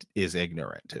actually is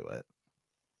ignorant to it.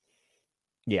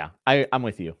 Yeah, I'm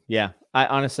with you. Yeah,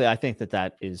 I think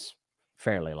that is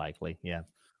fairly likely. Yeah.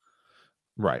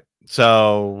 Right.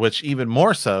 So, which even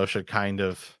more so should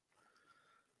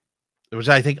which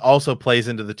I think also plays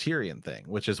into the Tyrion thing,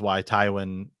 which is why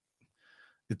Tywin,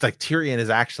 it's like Tyrion is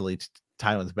actually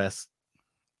Tywin's best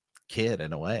kid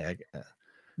in a way.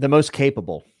 The most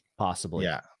capable, possibly.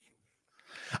 Yeah.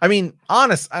 I mean, I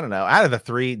don't know. Out of the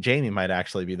three, Jaime might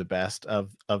actually be the best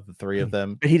of the three of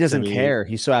them. But he doesn't care.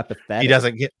 He's so apathetic. He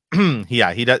doesn't get.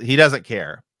 He doesn't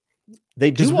care.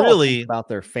 They do really think about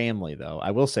their family, though.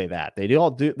 I will say that they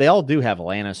all do have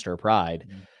Lannister pride,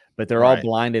 but they're all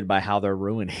blinded by how they're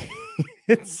ruining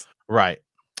it. Right.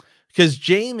 Because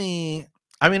Jaime,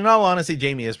 I mean, in all honesty,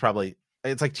 Jaime is probably,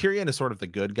 it's like Tyrion is sort of the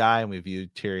good guy, and we view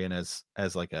Tyrion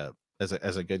as like a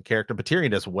good character, but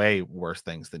Tyrion does way worse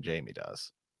things than Jaime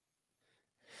does.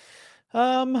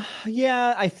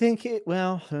 Yeah, I think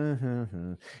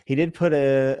he did put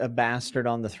a bastard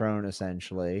on the throne,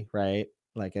 essentially, right?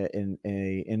 Like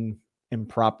an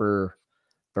improper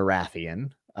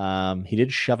Baratheon. He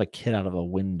did shove a kid out of a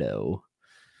window.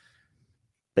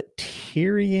 But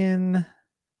Tyrion,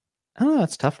 I don't know,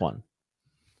 that's a tough one.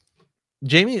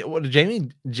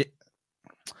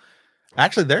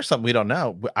 Actually, there's something we don't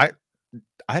know. I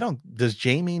don't, does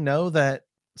Jaime know that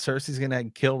Cersei's gonna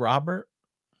kill Robert?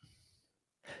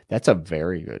 That's a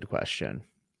very good question.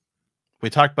 We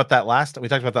talked about that last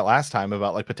time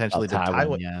about like potentially did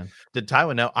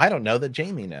Tywin know? I don't know that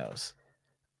Jaime knows.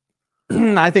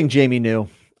 I think Jaime knew.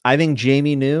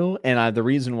 And the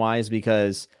reason why is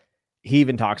because he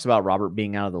even talks about Robert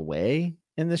being out of the way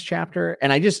in this chapter.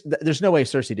 And there's no way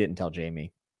Cersei didn't tell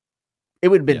Jaime. It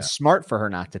would have been smart for her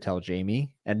not to tell Jaime.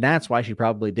 And that's why she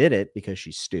probably did it, because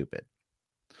she's stupid.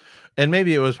 And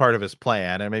maybe it was part of his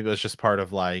plan. And maybe it was just part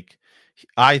of like,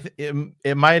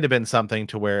 it might have been something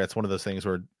to where it's one of those things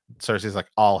where Cersei's like,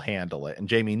 I'll handle it.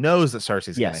 And Jaime knows that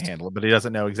Cersei's going to handle it, but he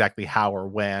doesn't know exactly how or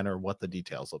when or what the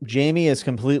details will be. Jaime is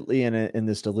completely in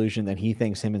this delusion that he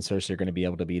thinks him and Cersei are going to be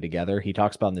able to be together. He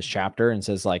talks about in this chapter and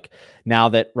says, like, now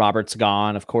that Robert's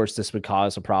gone, of course, this would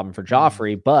cause a problem for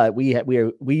Joffrey, but we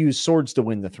use swords to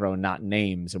win the throne, not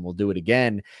names, and we'll do it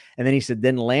again. And then he said,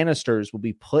 then Lannisters will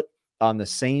be put on the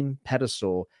same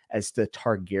pedestal as the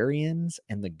Targaryens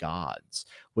and the gods,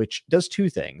 which does two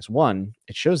things. One,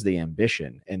 it shows the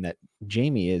ambition, and that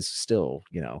Jaime is still,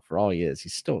 for all he is,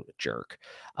 he's still a jerk.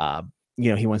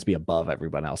 He wants to be above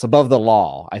everyone else, above the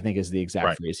law, I think is the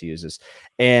exact phrase he uses.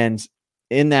 And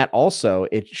in that also,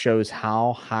 it shows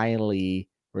how highly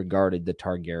regarded the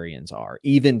Targaryens are,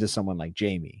 even to someone like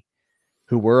Jaime,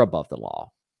 who were above the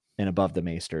law and above the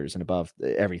Maesters and above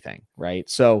everything, right?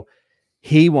 So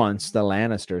he wants the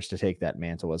Lannisters to take that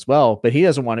mantle as well, but he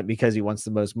doesn't want it because he wants the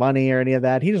most money or any of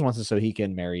that. He just wants it so he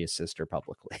can marry his sister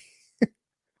publicly.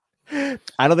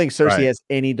 I don't think Cersei has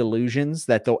any delusions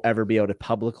that they'll ever be able to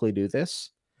publicly do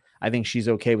this. I think she's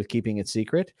okay with keeping it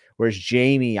secret, whereas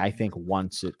Jaime, I think,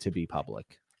 wants it to be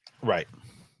public. Right.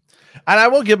 And I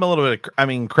will give him a little bit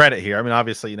of, credit here. I mean,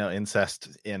 obviously,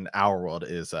 incest in our world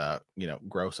is,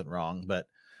 gross and wrong, but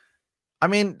I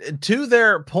mean, to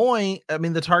their point, I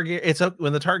mean, when the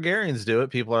Targaryens do it,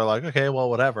 people are like, okay,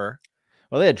 well, whatever.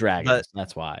 Well, they had dragons.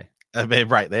 That's why. I mean,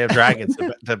 right? They have dragons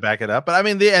to back it up. But I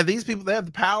mean, these people, they have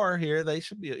the power here. They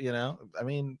should be, I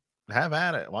mean, have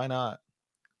at it. Why not?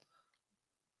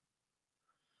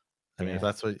 I mean, if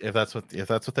that's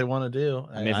what they want to do.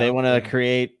 I mean, if they want to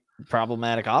create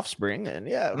problematic offspring, then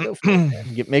yeah, go for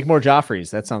it. Make more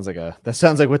Joffreys. That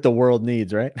sounds like what the world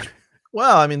needs, right?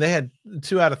 Well, I mean, they had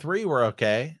 2 out of 3 were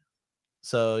okay.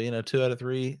 So, 2 out of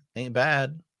 3 ain't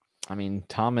bad. I mean,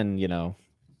 Tommen,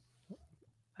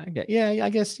 I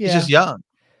guess. He's just young.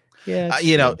 Yeah.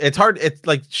 It's hard. It's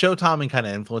like show Tommen kind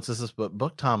of influences this, but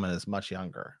book Tommen is much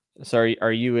younger. So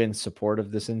are you in support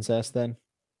of this incest then?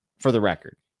 For the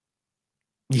record?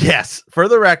 Yes. For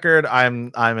the record,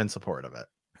 I'm in support of it.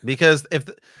 Because if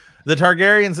the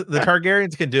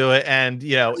Targaryens can do it, and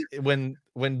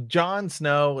when Jon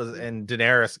Snow and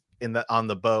Daenerys on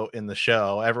the boat in the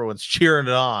show, everyone's cheering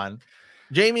it on.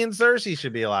 Jaime and Cersei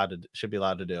should be allowed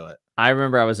to do it. I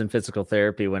remember I was in physical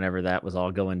therapy whenever that was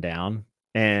all going down,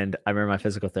 and I remember my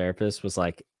physical therapist was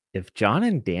like, "If Jon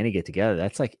and Dany get together,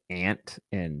 that's like aunt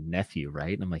and nephew,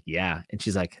 right?" And I'm like, "Yeah," and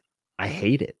she's like, "I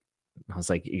hate it." I was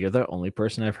like, "You're the only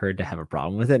person I've heard to have a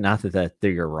problem with it. Not that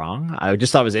you're wrong. I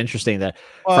just thought it was interesting that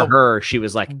for her, she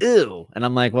was like, ew. And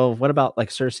I'm like, well, what about like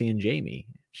Cersei and Jaime?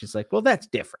 She's like, well, that's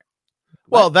different.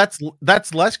 Well, that's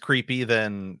less creepy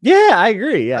than. Yeah, I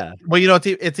agree. Yeah. Well,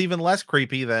 it's even less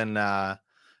creepy than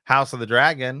House of the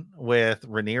Dragon with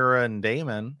Rhaenyra and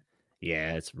Daemon.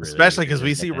 Yeah, it's really, especially because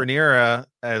we see Rhaenyra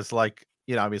as like,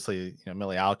 obviously,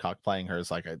 Millie Alcock playing her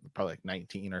is like probably like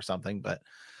 19 or something, but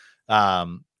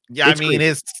yeah, I mean,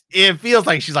 it feels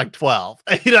like she's like 12.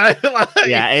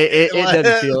 Yeah, it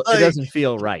doesn't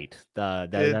feel right.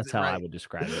 That's how I would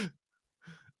describe it.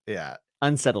 Yeah,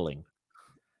 unsettling.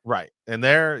 Right, and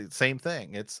they're same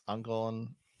thing. It's uncle and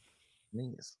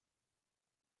niece.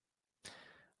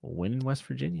 Win in West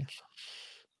Virginia.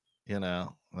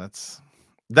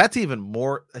 That's even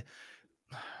more.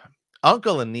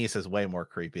 Uncle and niece is way more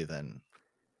creepy than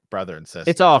brother and sister.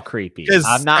 It's all creepy.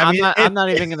 I'm not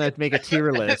even gonna make a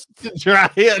tier list. Try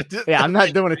it. Yeah, I'm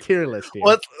not doing a tier list here.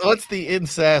 What's the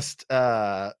incest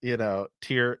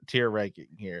tier ranking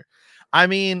here? I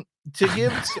mean, to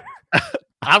give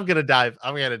I'm gonna dive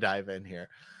in here.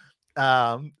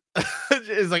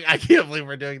 It's like, I can't believe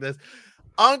we're doing this.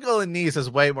 Uncle and niece is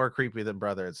way more creepy than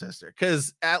brother and sister,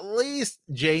 because at least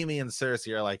Jaime and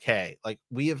Cersei are like, hey, like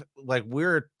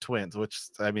we're twins, which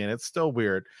I mean, it's still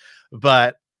weird,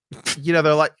 but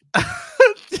they're like,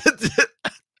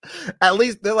 at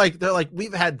least they're like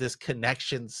we've had this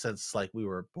connection since like we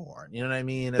were born. You know what I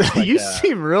mean? It's like, you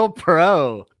seem real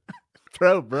bro.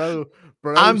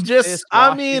 I'm just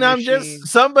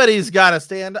somebody's got to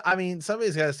stand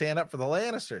up for the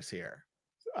Lannisters here.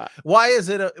 Why is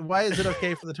it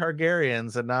okay for the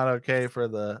Targaryens and not okay for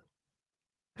the?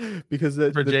 Because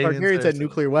the Targaryens had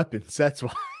nuclear weapons. That's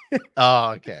why.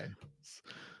 Oh, okay.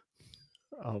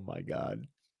 Oh my god,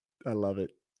 I love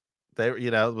it. They,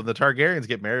 when the Targaryens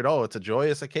get married, it's a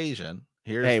joyous occasion.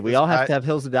 We all have to have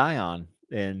hills to die on,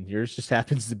 and yours just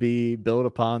happens to be built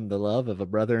upon the love of a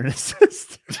brother and a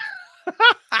sister.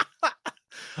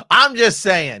 I'm just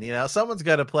saying, someone's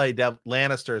got to play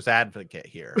Lannister's advocate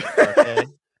here. Okay.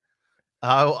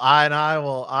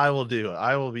 I will do it.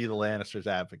 I will be the Lannister's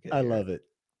advocate. I love it.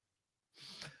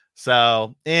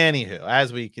 So, anywho,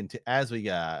 as we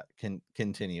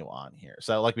continue on here.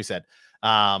 So, like we said,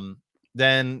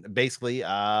 then basically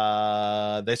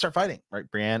they start fighting, right?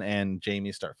 Brienne and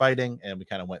Jaime start fighting, and we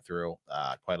kind of went through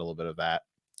quite a little bit of that.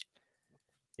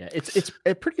 Yeah, it's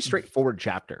a pretty straightforward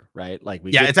chapter, right? Like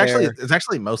it's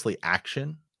actually mostly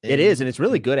action. It is, and it's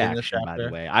really good action, by the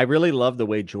way. I really love the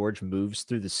way George moves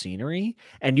through the scenery,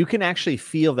 and you can actually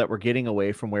feel that we're getting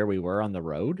away from where we were on the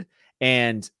road,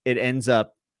 and it ends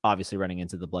up obviously running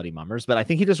into the Bloody Mummers. But I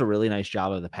think he does a really nice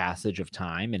job of the passage of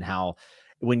time and how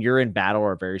when you're in battle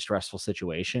or a very stressful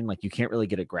situation, like you can't really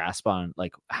get a grasp on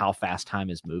like how fast time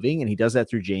is moving. And he does that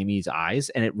through Jaime's eyes,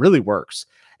 and it really works.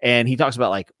 And he talks about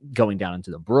like going down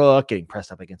into the brook, getting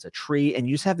pressed up against a tree, and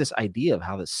you just have this idea of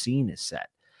how the scene is set.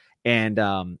 And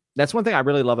that's one thing I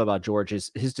really love about George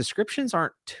is his descriptions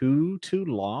aren't too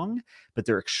long, but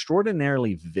they're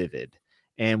extraordinarily vivid.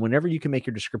 And whenever you can make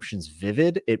your descriptions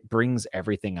vivid, it brings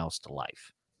everything else to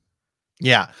life.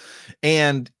 Yeah.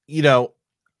 And,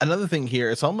 another thing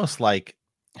here, it's almost like,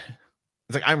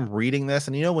 it's like I'm reading this,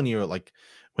 and when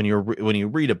you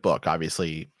read a book,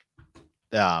 obviously,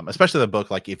 especially the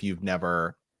book, like if you've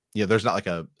never, there's not like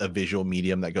a visual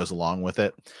medium that goes along with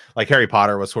it. Like Harry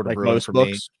Potter was sort of like ruined for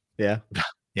books. Me. Yeah.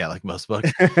 Yeah, like most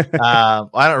books. I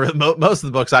don't really, most of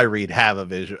the books I read have a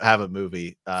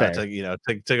movie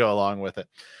to go along with it.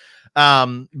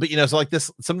 But so like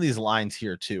this, some of these lines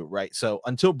here too, right? So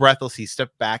until breathless, he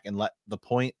stepped back and let the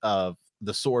point of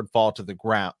the sword fall to the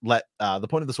ground, the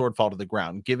point of the sword fall to the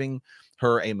ground, giving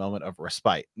her a moment of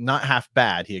respite. Not half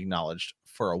bad, he acknowledged,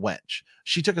 for a wench.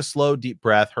 She took a slow, deep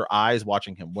breath, her eyes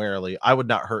watching him warily. I would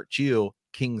not hurt you,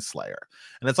 Kingslayer.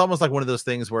 And it's almost like one of those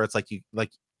things where it's like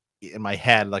in my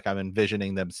head, like I'm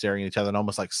envisioning them staring at each other and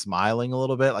almost like smiling a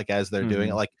little bit, like as they're doing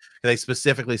it. Like they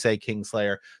specifically say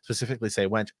Kingslayer, specifically say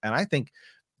wench. And I think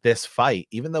this fight,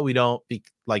 even though we don't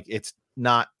like it's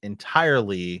not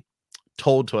entirely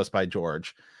told to us by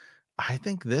George, I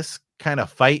think this kind of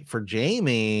fight for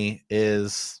Jaime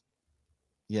is,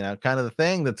 kind of the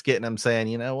thing that's getting him saying,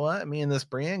 you know what, me and this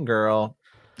Brienne girl,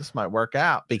 this might work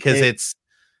out, because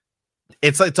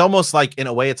it's almost like, in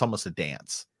a way, it's almost a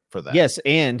dance for them. Yes,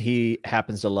 and he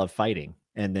happens to love fighting,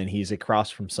 and then he's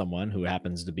across from someone who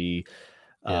happens to be,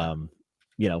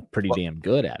 pretty damn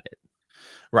good at it.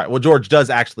 Right. Well, George does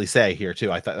actually say here too.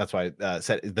 I thought that's why I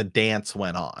said the dance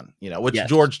went on. Which yes.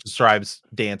 George describes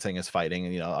dancing as fighting,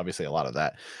 and obviously a lot of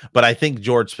that. But I think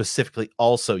George specifically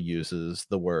also uses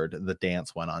the word "the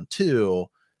dance went on" too,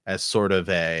 as sort of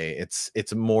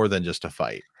it's more than just a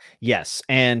fight. Yes,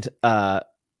 and the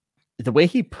way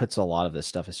he puts a lot of this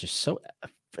stuff is just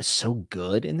so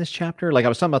good in this chapter. Like I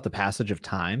was talking about the passage of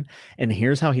time, and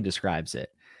here's how he describes it.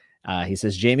 He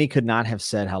says, Jaime could not have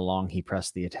said how long he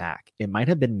pressed the attack. It might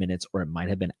have been minutes or it might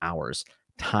have been hours.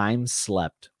 Time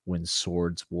slept when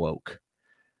swords woke.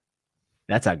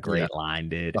 That's a great line,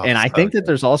 dude. And I think that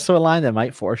there's also a line that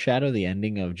might foreshadow the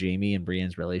ending of Jaime and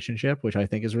Brienne's relationship, which I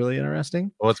think is really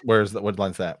interesting. What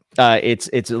line's that?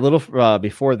 It's a little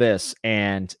before this,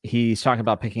 and he's talking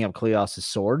about picking up Cleos's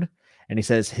sword. And he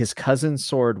says his cousin's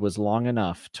sword was long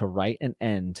enough to write an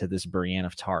end to this Brienne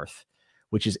of Tarth,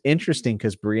 which is interesting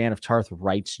because Brienne of Tarth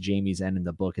writes Jaime's end in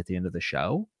the book at the end of the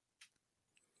show.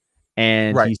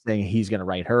 And he's saying he's going to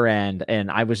write her end.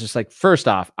 And I was just like, first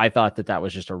off, I thought that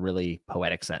was just a really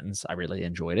poetic sentence. I really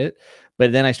enjoyed it.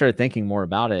 But then I started thinking more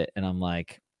about it. And I'm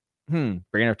like, Brienne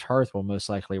of Tarth will most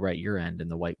likely write your end in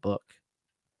the White Book.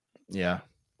 Yeah.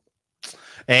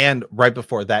 And right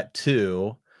before that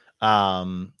too,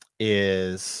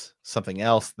 is something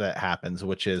else that happens,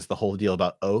 which is the whole deal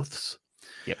about oaths.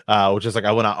 Yep. Which is like,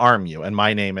 I will not harm you, and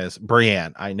my name is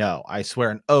Brienne. I know. I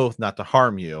swear an oath not to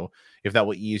harm you, if that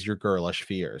will ease your girlish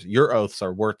fears. Your oaths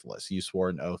are worthless. You swore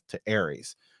an oath to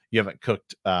Ares. You haven't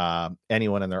cooked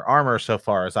anyone in their armor, so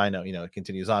far as I know. It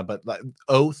continues on, but like,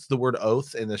 oaths, the word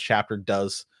oaths in this chapter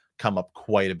does come up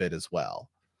quite a bit as well,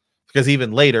 because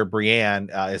even later, Brienne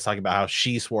is talking about how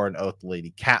she swore an oath to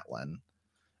Lady Catelyn.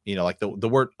 Like the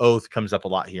word oath comes up a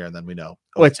lot here, and then we know.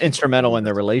 Well, it's instrumental in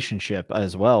their relationship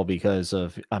as well, because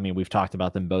we've talked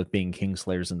about them both being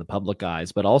Kingslayers in the public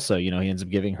eyes, but also, he ends up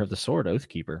giving her the sword,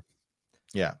 Oathkeeper.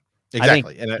 Yeah,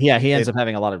 exactly. He ends up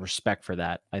having a lot of respect for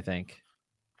that, I think.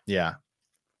 Yeah.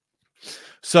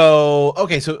 So,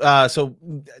 okay. So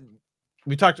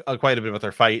we talked quite a bit about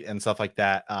their fight and stuff like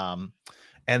that.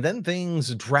 And then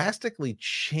things drastically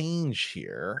change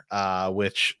here,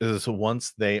 which is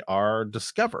once they are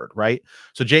discovered, right?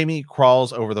 So Jaime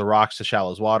crawls over the rocks to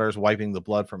Shallow's waters, wiping the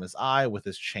blood from his eye with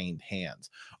his chained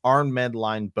hands. Armed men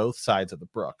line both sides of the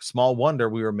brook. Small wonder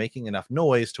we were making enough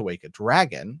noise to wake a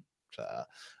dragon.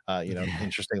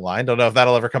 Interesting line. Don't know if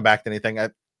that'll ever come back to anything.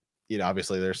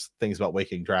 Obviously there's things about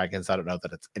waking dragons. I don't know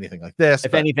that it's anything like this.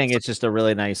 If anything, it's just a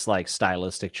really nice, like,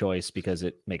 stylistic choice because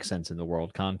it makes sense in the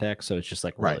world context. So it's just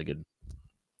like really good.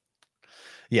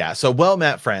 Yeah. So, well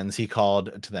met friends, he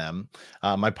called to them.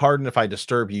 My pardon if I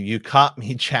disturb you. You caught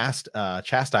me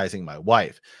chastising my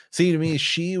wife. See, to me,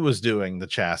 she was doing the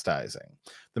chastising.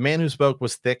 The man who spoke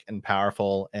was thick and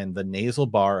powerful, and the nasal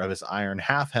bar of his iron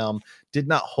half helm did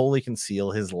not wholly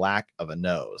conceal his lack of a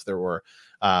nose.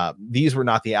 These were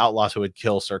not the outlaws who would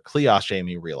kill Sir Cleos,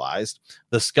 Jaime realized.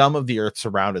 The scum of the earth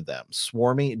surrounded them.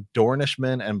 Swarmy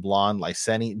Dornishmen and blonde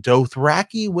Lyseni,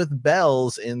 Dothraki with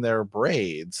bells in their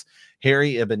braids,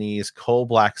 hairy Ibonese,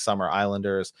 coal-black summer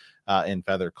islanders in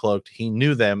feather cloaked. He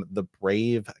knew them, the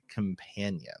brave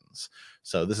companions.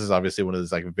 So this is obviously one of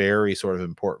those like very sort of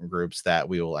important groups that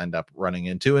we will end up running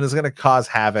into, and is going to cause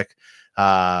havoc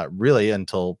really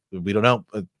until we don't know.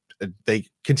 They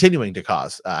continuing to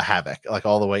cause havoc, like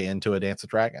all the way into A Dance of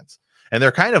Dragons. And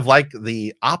they're kind of like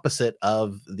the opposite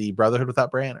of the Brotherhood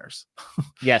without banners.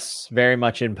 Yes, very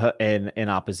much in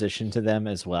opposition to them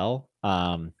as well.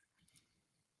 I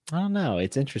don't know.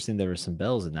 It's interesting. There were some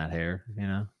bells in that hair,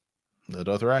 The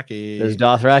Dothraki. There's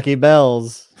Dothraki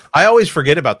bells. I always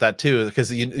forget about that too,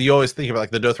 because you always think about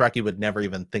like the Dothraki would never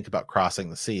even think about crossing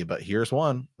the sea, but here's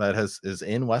one that is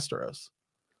in Westeros.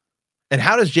 And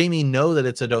how does Jaime know that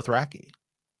it's a Dothraki?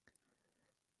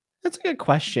 That's a good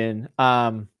question.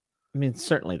 I mean,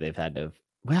 certainly they've had to.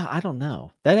 Well, I don't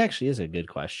know. That actually is a good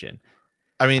question.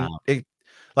 I mean, it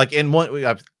like in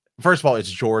one. First of all, it's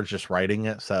George just writing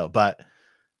it, so but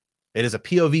it is a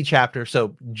POV chapter,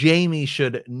 so Jaime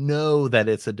should know that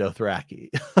it's a Dothraki.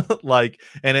 Like,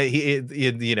 and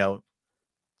you know,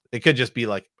 it could just be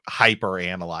like hyper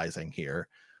analyzing here,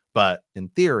 but in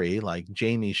theory, like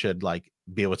Jaime should like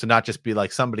be able to not just be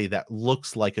like somebody that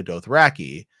looks like a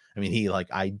Dothraki. I mean, he like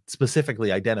I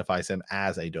specifically identifies him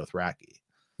as a Dothraki.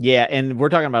 Yeah, and we're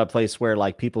talking about a place where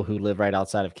like people who live right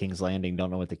outside of King's Landing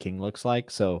don't know what the king looks like.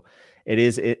 So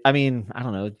I mean, I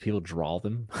don't know. People draw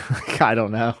them. I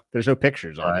don't know. There's no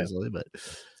pictures, obviously, but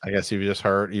I guess you've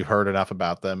heard enough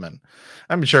about them, and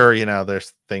I'm sure you know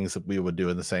there's things that we would do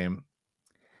in the same.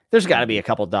 There's got to be a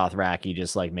couple Dothraki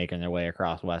just like making their way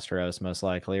across Westeros, most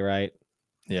likely, right?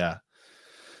 Yeah.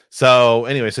 So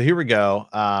anyway, so here we go.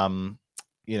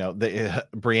 You know,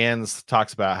 Brienne's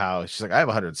talks about how she's like, I have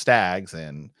 100 stags,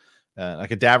 and a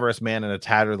cadaverous man in a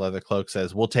tattered leather cloak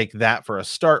says, we'll take that for a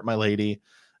start, my lady,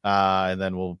 and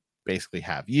then we'll basically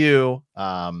have you.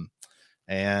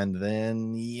 And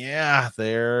then yeah,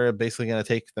 they're basically going to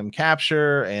take them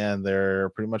capture, and they're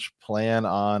pretty much plan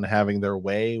on having their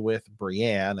way with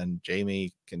Brienne, and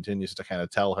Jaime continues to kind of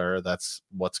tell her that's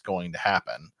what's going to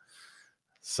happen.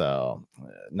 So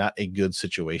not a good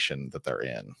situation that they're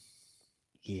in.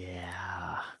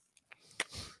 Yeah.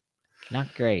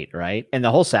 Not great, right? And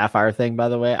the whole Sapphire thing, by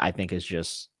the way, I think is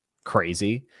just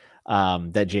crazy.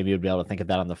 That Jaime would be able to think of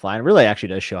that on the fly. And really actually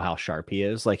does show how sharp he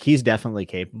is. Like he's definitely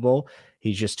capable.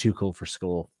 He's just too cool for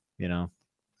school, you know?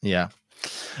 Yeah.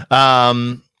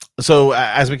 So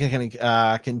as we can kind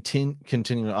of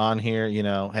continue on here, you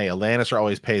know, hey, a Lannister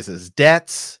always pays his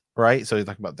debts. Right, so he's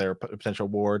talking about their potential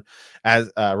reward. As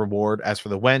for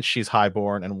the wench, she's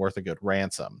highborn and worth a good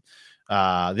ransom. The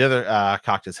other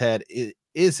cocked his head.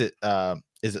 Is it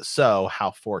so?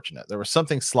 How fortunate! There was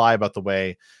something sly about the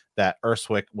way that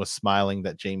Urswick was smiling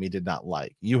that Jaime did not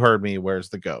like. You heard me. Where's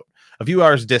the goat? A few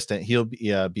hours distant, he'll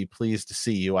be pleased to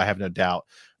see you. I have no doubt.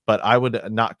 But I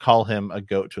would not call him a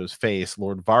goat to his face.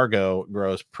 Lord Vargo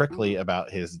grows prickly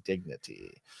about his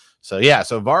dignity. So yeah,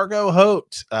 so Vargo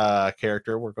Hoat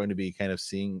character we're going to be kind of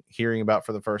hearing about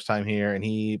for the first time here, and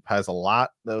he has a lot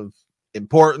of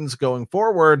importance going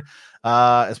forward,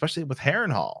 especially with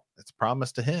Harrenhal. It's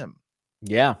promised to him.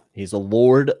 Yeah, he's a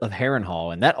Lord of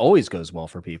Harrenhal, and that always goes well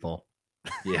for people.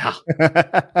 Yeah.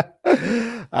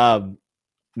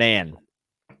 Man,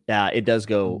 yeah, it does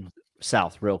go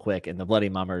south real quick, and the Bloody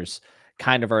Mummers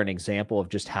kind of are an example of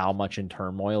just how much in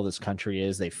turmoil this country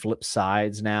is. They flip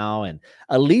sides now, and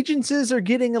allegiances are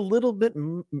getting a little bit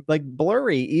like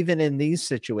blurry even in these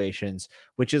situations,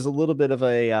 which is a little bit of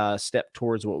a step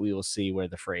towards what we will see where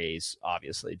the Freys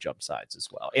obviously jump sides as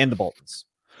well, and the Boltons.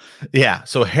 Yeah,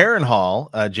 so Harrenhal,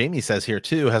 Jaime says here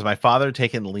too, has my father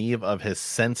taken leave of his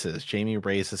senses? Jaime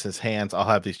raises his hands. I'll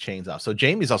have these chains off. So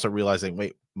Jaime's also realizing,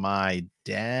 wait, my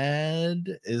dad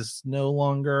is no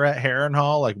longer at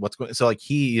Harrenhal. Like, what's going? So, like,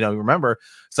 he, you know, remember,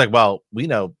 it's like, well, we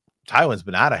know Tywin's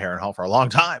been out of Harrenhal for a long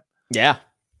time. Yeah,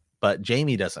 but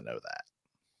Jaime doesn't know that.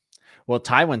 Well,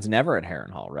 Tywin's never at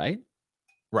Harrenhal, right?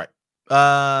 Right.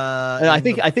 And I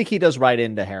think he does ride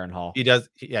into Harrenhal. He does.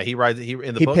 Yeah, he rides. He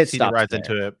in the books he rides there.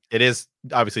 into it. It is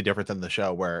obviously different than the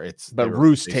show where it's. But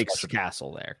Roose takes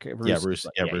castle there. Roose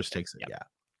takes it.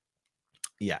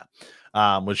 Yeah.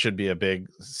 Which should be a big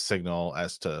signal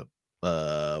as to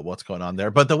what's going on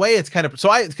there. But the way it's kind of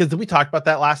because we talked about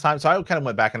that last time, so I kind of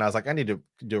went back and I was like, I need to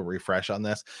do a refresh on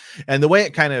this. And the way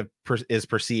it kind of is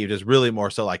perceived is really more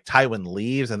so like Tywin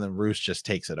leaves and then Roose just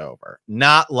takes it over,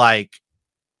 not like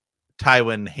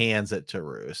Tywin hands it to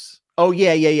Roose. Oh,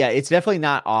 yeah. It's definitely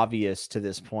not obvious to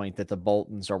this point that the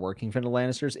Boltons are working for the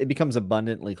Lannisters. It becomes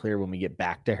abundantly clear when we get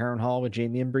back to Harrenhal with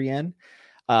Jaime and Brienne.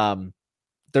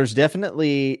 There's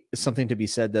definitely something to be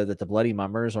said, though, that the Bloody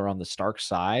Mummers are on the Stark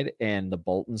side and the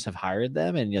Boltons have hired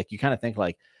them. And like you kind of think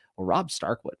like, well, Robb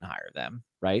Stark wouldn't hire them,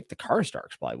 right? The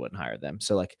Karstarks probably wouldn't hire them.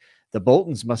 So like the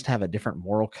Boltons must have a different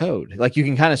moral code. Like you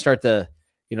can kind of start the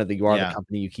you are the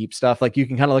company you keep stuff. Like you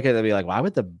can kind of look at it and be like, why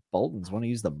would the Boltons want to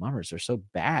use the Mummers? They're so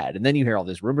bad. And then you hear all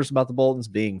these rumors about the Boltons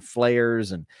being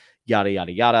flayers and yada,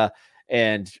 yada, yada.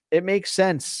 And it makes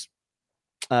sense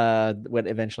what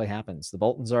eventually happens. The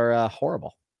Boltons are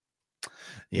horrible.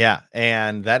 Yeah.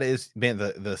 And that is, man,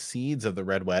 the seeds of the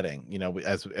Red Wedding,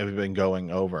 as we've been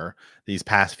going over these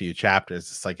past few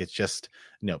chapters, it's like, it's just,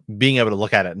 being able to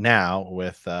look at it now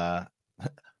with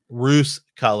Roose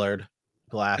colored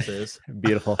glasses.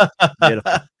 Beautiful.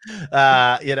 It's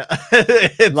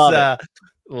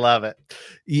Love it.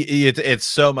 It's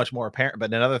so much more apparent.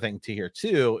 But another thing to hear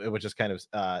too, which is kind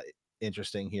of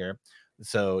interesting here.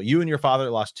 So you and your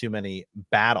father lost too many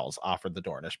battles, offered the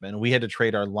Dornishman. We had to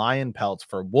trade our lion pelts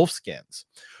for wolf skins.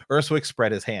 Urswick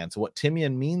spread his hands. What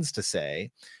Timian means to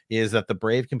say is that the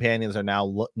brave companions are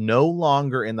now no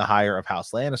longer in the hire of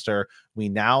House Lannister. We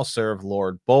now serve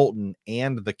Lord Bolton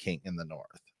and the King in the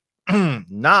North.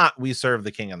 Not we serve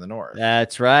the King in the North.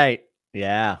 That's right.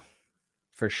 Yeah,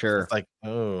 for sure. It's like,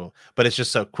 oh, but it's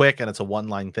just so quick and it's a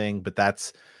one-line thing. But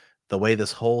that's the way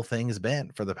this whole thing has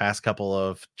been for the past couple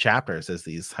of chapters, is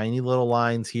these tiny little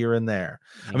lines here and there.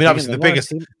 I mean, obviously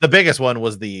the biggest one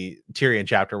was the Tyrion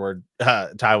chapter where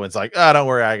Tywin's like, oh, don't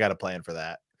worry, I got a plan for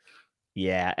that.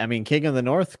 Yeah, I mean, King of the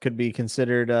North could be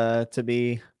considered to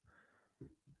be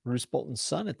Roose Bolton's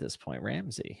son at this point,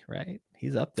 Ramsay, right?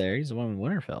 He's up there. He's the one in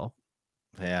Winterfell.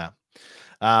 Yeah.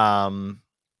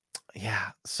 Yeah.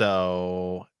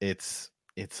 So it's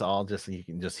all just, you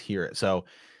can just hear it. So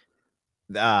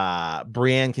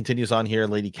Brienne continues on here.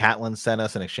 Lady Catelyn sent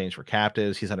us in exchange for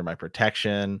captives. He's under my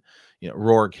protection. You know,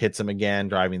 Rourke hits him again,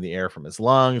 driving the air from his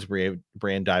lungs.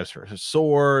 Brienne dives for his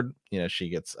sword. You know, she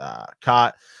gets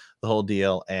caught, the whole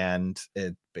deal. And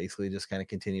it basically just kind of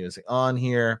continues on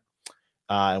here.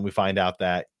 And we find out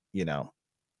that, you know,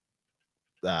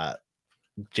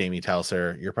 Jaime tells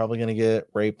her, you're probably going to get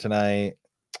raped tonight.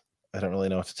 I don't really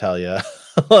know what to tell you.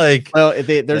 Like, well,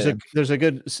 there's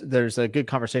a good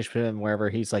conversation with him wherever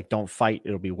he's like, don't fight,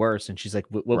 it'll be worse. And she's like,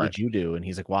 what right. would you do? And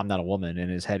he's like, well, I'm not a woman. In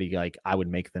his head, he like, I would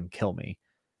make them kill me.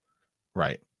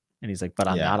 Right. And he's like, but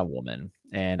I'm not a woman.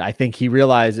 And I think he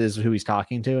realizes who he's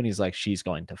talking to. And he's like, she's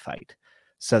going to fight.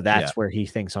 So that's where he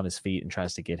thinks on his feet and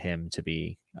tries to get him to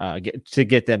be,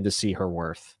 get them to see her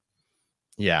worth.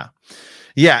 Yeah.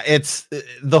 Yeah. It's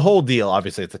the whole deal.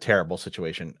 Obviously it's a terrible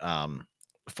situation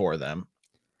for them.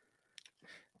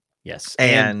 Yes.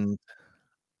 And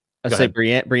I say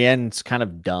Brienne's kind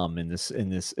of dumb in this.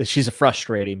 She's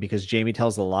frustrating because Jaime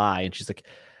tells a lie and she's like,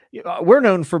 we're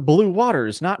known for blue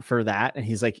waters, not for that. And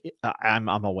he's like, I'm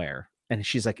aware. And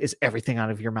she's like, is everything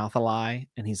out of your mouth a lie?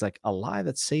 And he's like, a lie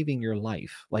that's saving your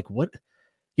life. Like, what?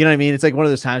 You know what I mean? It's like one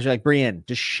of those times you're like, Brienne,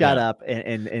 just shut up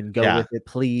and go with it,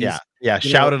 please. Yeah.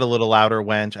 Shout it a little louder,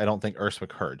 wench. I don't think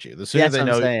Urswick heard you. The sooner they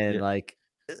know, saying, like,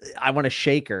 I want to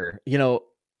shake her. You know,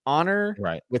 honor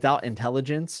without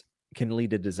intelligence can lead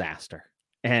to disaster.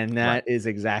 And that is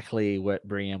exactly what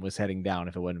Brienne was heading down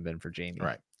if it wouldn't have been for Jaime.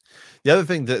 Right. The other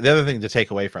thing to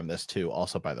take away from this too,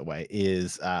 also, by the way,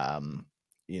 is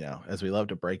you know, as we love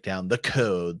to break down the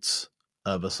codes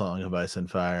of A Song of Ice and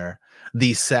Fire,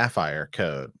 the Sapphire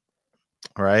Code,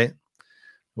 right?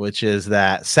 Which is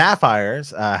that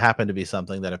sapphires happen to be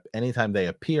something that anytime they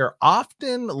appear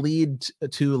often lead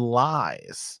to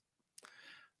lies.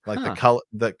 Like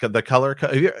the color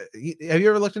code. Have you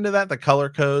ever looked into that? The color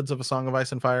codes of A Song of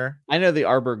Ice and Fire? I know the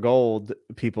Arbor Gold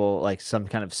people like some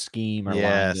kind of scheme or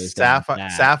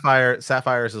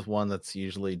Sapphires is one that's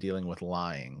usually dealing with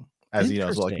lying, as you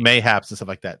know, so like mayhaps and stuff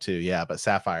like that too. Yeah, but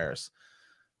sapphires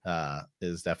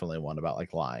is definitely one about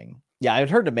like lying. Yeah, I've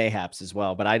heard of mayhaps as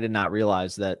well, but I did not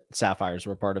realize that sapphires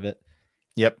were part of it.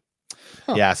 Yep.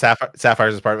 Huh. Yeah,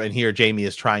 sapphires is part of it. And here Jaime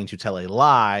is trying to tell a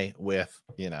lie with,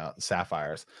 you know,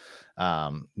 sapphires,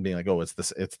 being like, oh, it's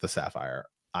the Sapphire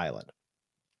Island.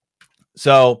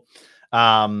 So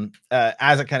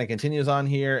as it kind of continues on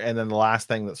here, and then the last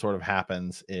thing that sort of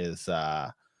happens is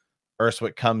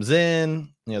Urswick comes in,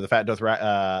 you know, the fat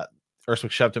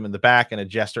Urswick shoved him in the back, and a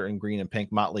jester in green and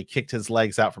pink motley kicked his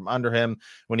legs out from under him.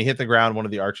 When he hit the ground, one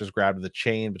of the archers grabbed the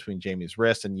chain between Jaime's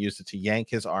wrists and used it to yank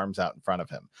his arms out in front of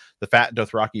him. The fat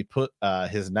Dothraki put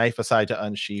his knife aside to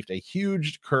unsheath a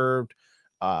huge curved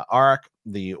arc,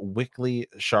 the wickly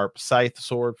sharp scythe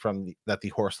sword that the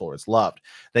horse lords loved.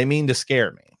 They mean to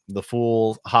scare me. The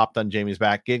fool hopped on Jaime's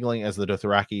back, giggling as the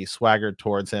Dothraki swaggered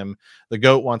towards him. The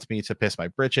goat wants me to piss my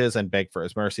britches and beg for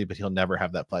his mercy, but he'll never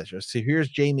have that pleasure. So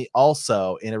here's Jaime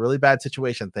also in a really bad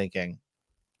situation thinking,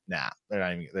 nah,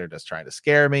 they're just trying to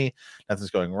scare me.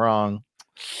 Nothing's going wrong.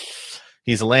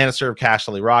 He's a Lannister of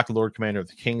Casterly Rock, Lord Commander of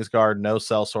the Kingsguard. No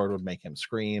sellsword would make him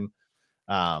scream.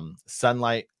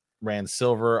 Sunlight ran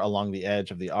silver along the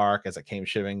edge of the arc as it came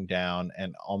shivering down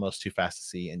and almost too fast to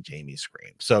see, and Jaime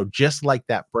screamed. So just like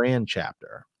that Bran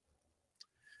chapter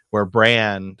where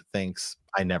Bran thinks,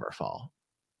 I never fall.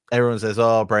 Everyone says,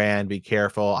 oh, Bran, be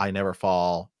careful. I never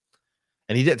fall.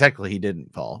 And he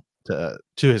didn't fall, to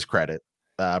his credit.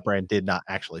 Bran did not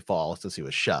actually fall since he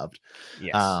was shoved.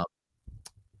 Yes.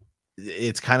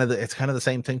 It's kind of the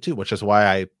same thing too, which is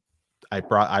why I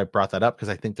brought that up, because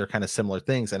I think they're kind of similar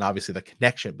things, and obviously the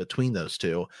connection between those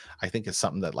two I think is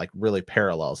something that like really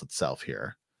parallels itself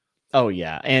here. Oh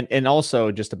yeah. And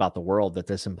also just about the world, that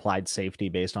this implied safety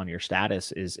based on your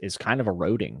status is kind of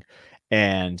eroding.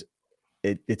 And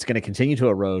it's going to continue to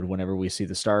erode whenever we see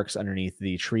the Starks underneath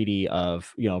the treaty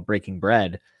of, breaking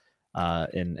bread,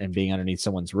 and being underneath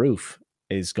someone's roof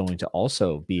is going to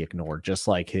also be ignored, just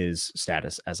like his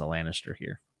status as a Lannister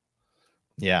here.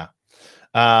 Yeah.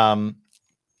 So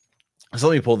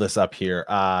let me pull this up here.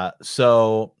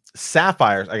 So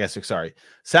sapphires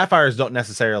don't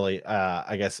necessarily,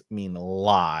 mean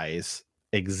lies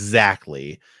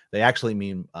exactly. They actually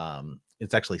mean,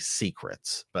 it's actually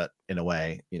secrets, but in a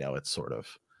way, it's sort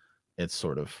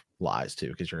of lies too,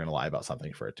 because you're going to lie about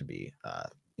something for it to be,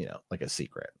 like a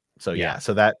secret. So yeah,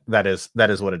 so that is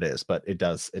what it is, but it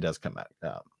does come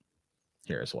out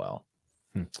here as well.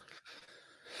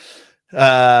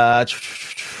 I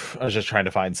was just trying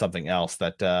to find something else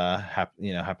that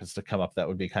happens to come up that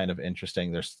would be kind of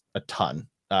interesting. There's a ton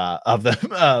of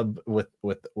them with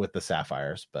the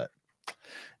sapphires, but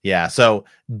yeah. So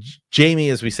Jaime,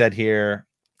 as we said here,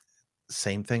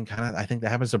 same thing kind of, I think that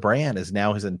happens to Bran, is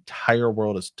now his entire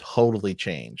world is totally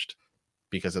changed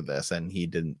because of this, and he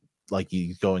didn't, like,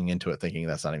 he's going into it thinking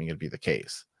that's not even going to be the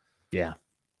case.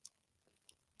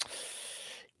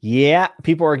 Yeah,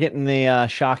 people are getting the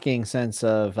shocking sense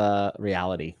of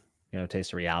reality,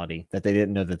 taste of reality that they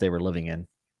didn't know that they were living in.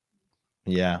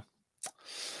 Yeah.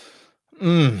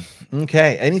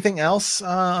 Okay. Anything else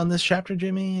on this chapter,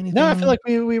 Jimmy? Anything? No, I feel like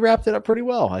we wrapped it up pretty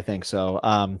well. I think so.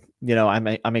 I'm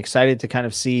excited to kind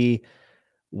of see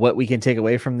what we can take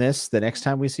away from this the next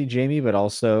time we see Jaime, but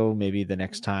also maybe the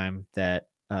next time that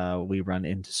we run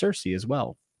into Cersei as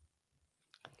well.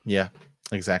 Yeah.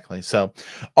 Exactly. So,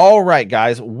 all right,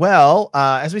 guys. Well,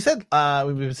 as we said,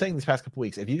 we've been saying these past couple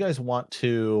weeks, if you guys want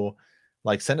to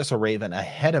send us a raven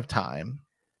ahead of time,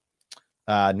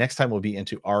 next time we'll be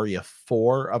into Arya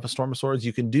 4 of A Storm of Swords.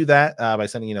 You can do that by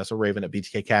sending us a raven at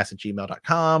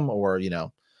btkcast@gmail.com, or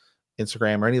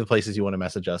Instagram, or any of the places you want to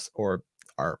message us, or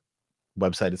our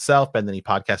website itself,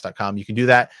 bendthenepodcast.com. You can do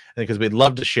that, because we'd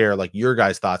love to share your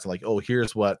guys' thoughts, and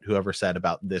here's what whoever said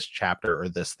about this chapter or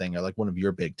this thing, or one of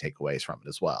your big takeaways from it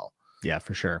as well. Yeah,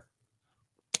 for sure.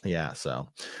 Yeah. So,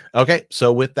 okay.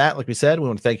 So with that, like we said, we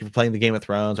want to thank you for playing the Game of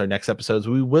Thrones. Our next episodes,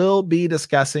 we will be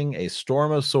discussing A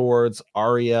Storm of Swords,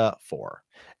 Arya 4.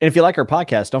 And if you like our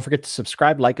podcast, don't forget to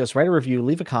subscribe, like us, write a review,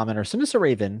 leave a comment, or send us a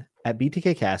raven at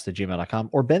btkcast@gmail.com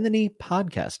or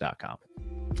bendthenepodcast.com.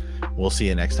 We'll see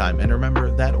you next time. And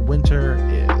remember that winter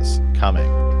is coming.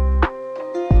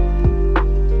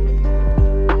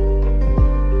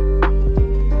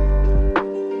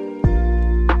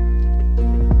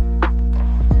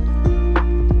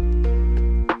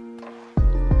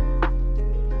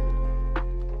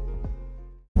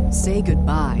 Say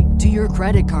goodbye to your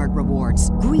credit card rewards.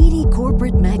 Greedy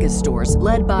corporate mega stores,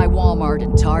 led by Walmart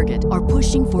and Target, are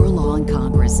pushing for a law in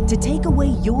Congress to take away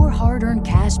your hard-earned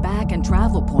cash back and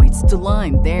travel points to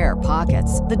line their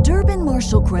pockets. The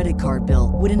Durbin-Marshall credit card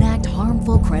bill would enact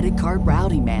harmful credit card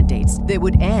routing mandates that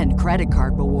would end credit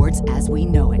card rewards as we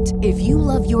know it. If you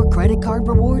love your credit card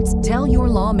rewards, tell your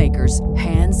lawmakers,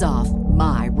 hands off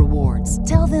my rewards.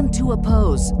 Tell them to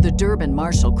oppose the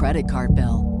Durbin-Marshall credit card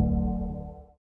bill.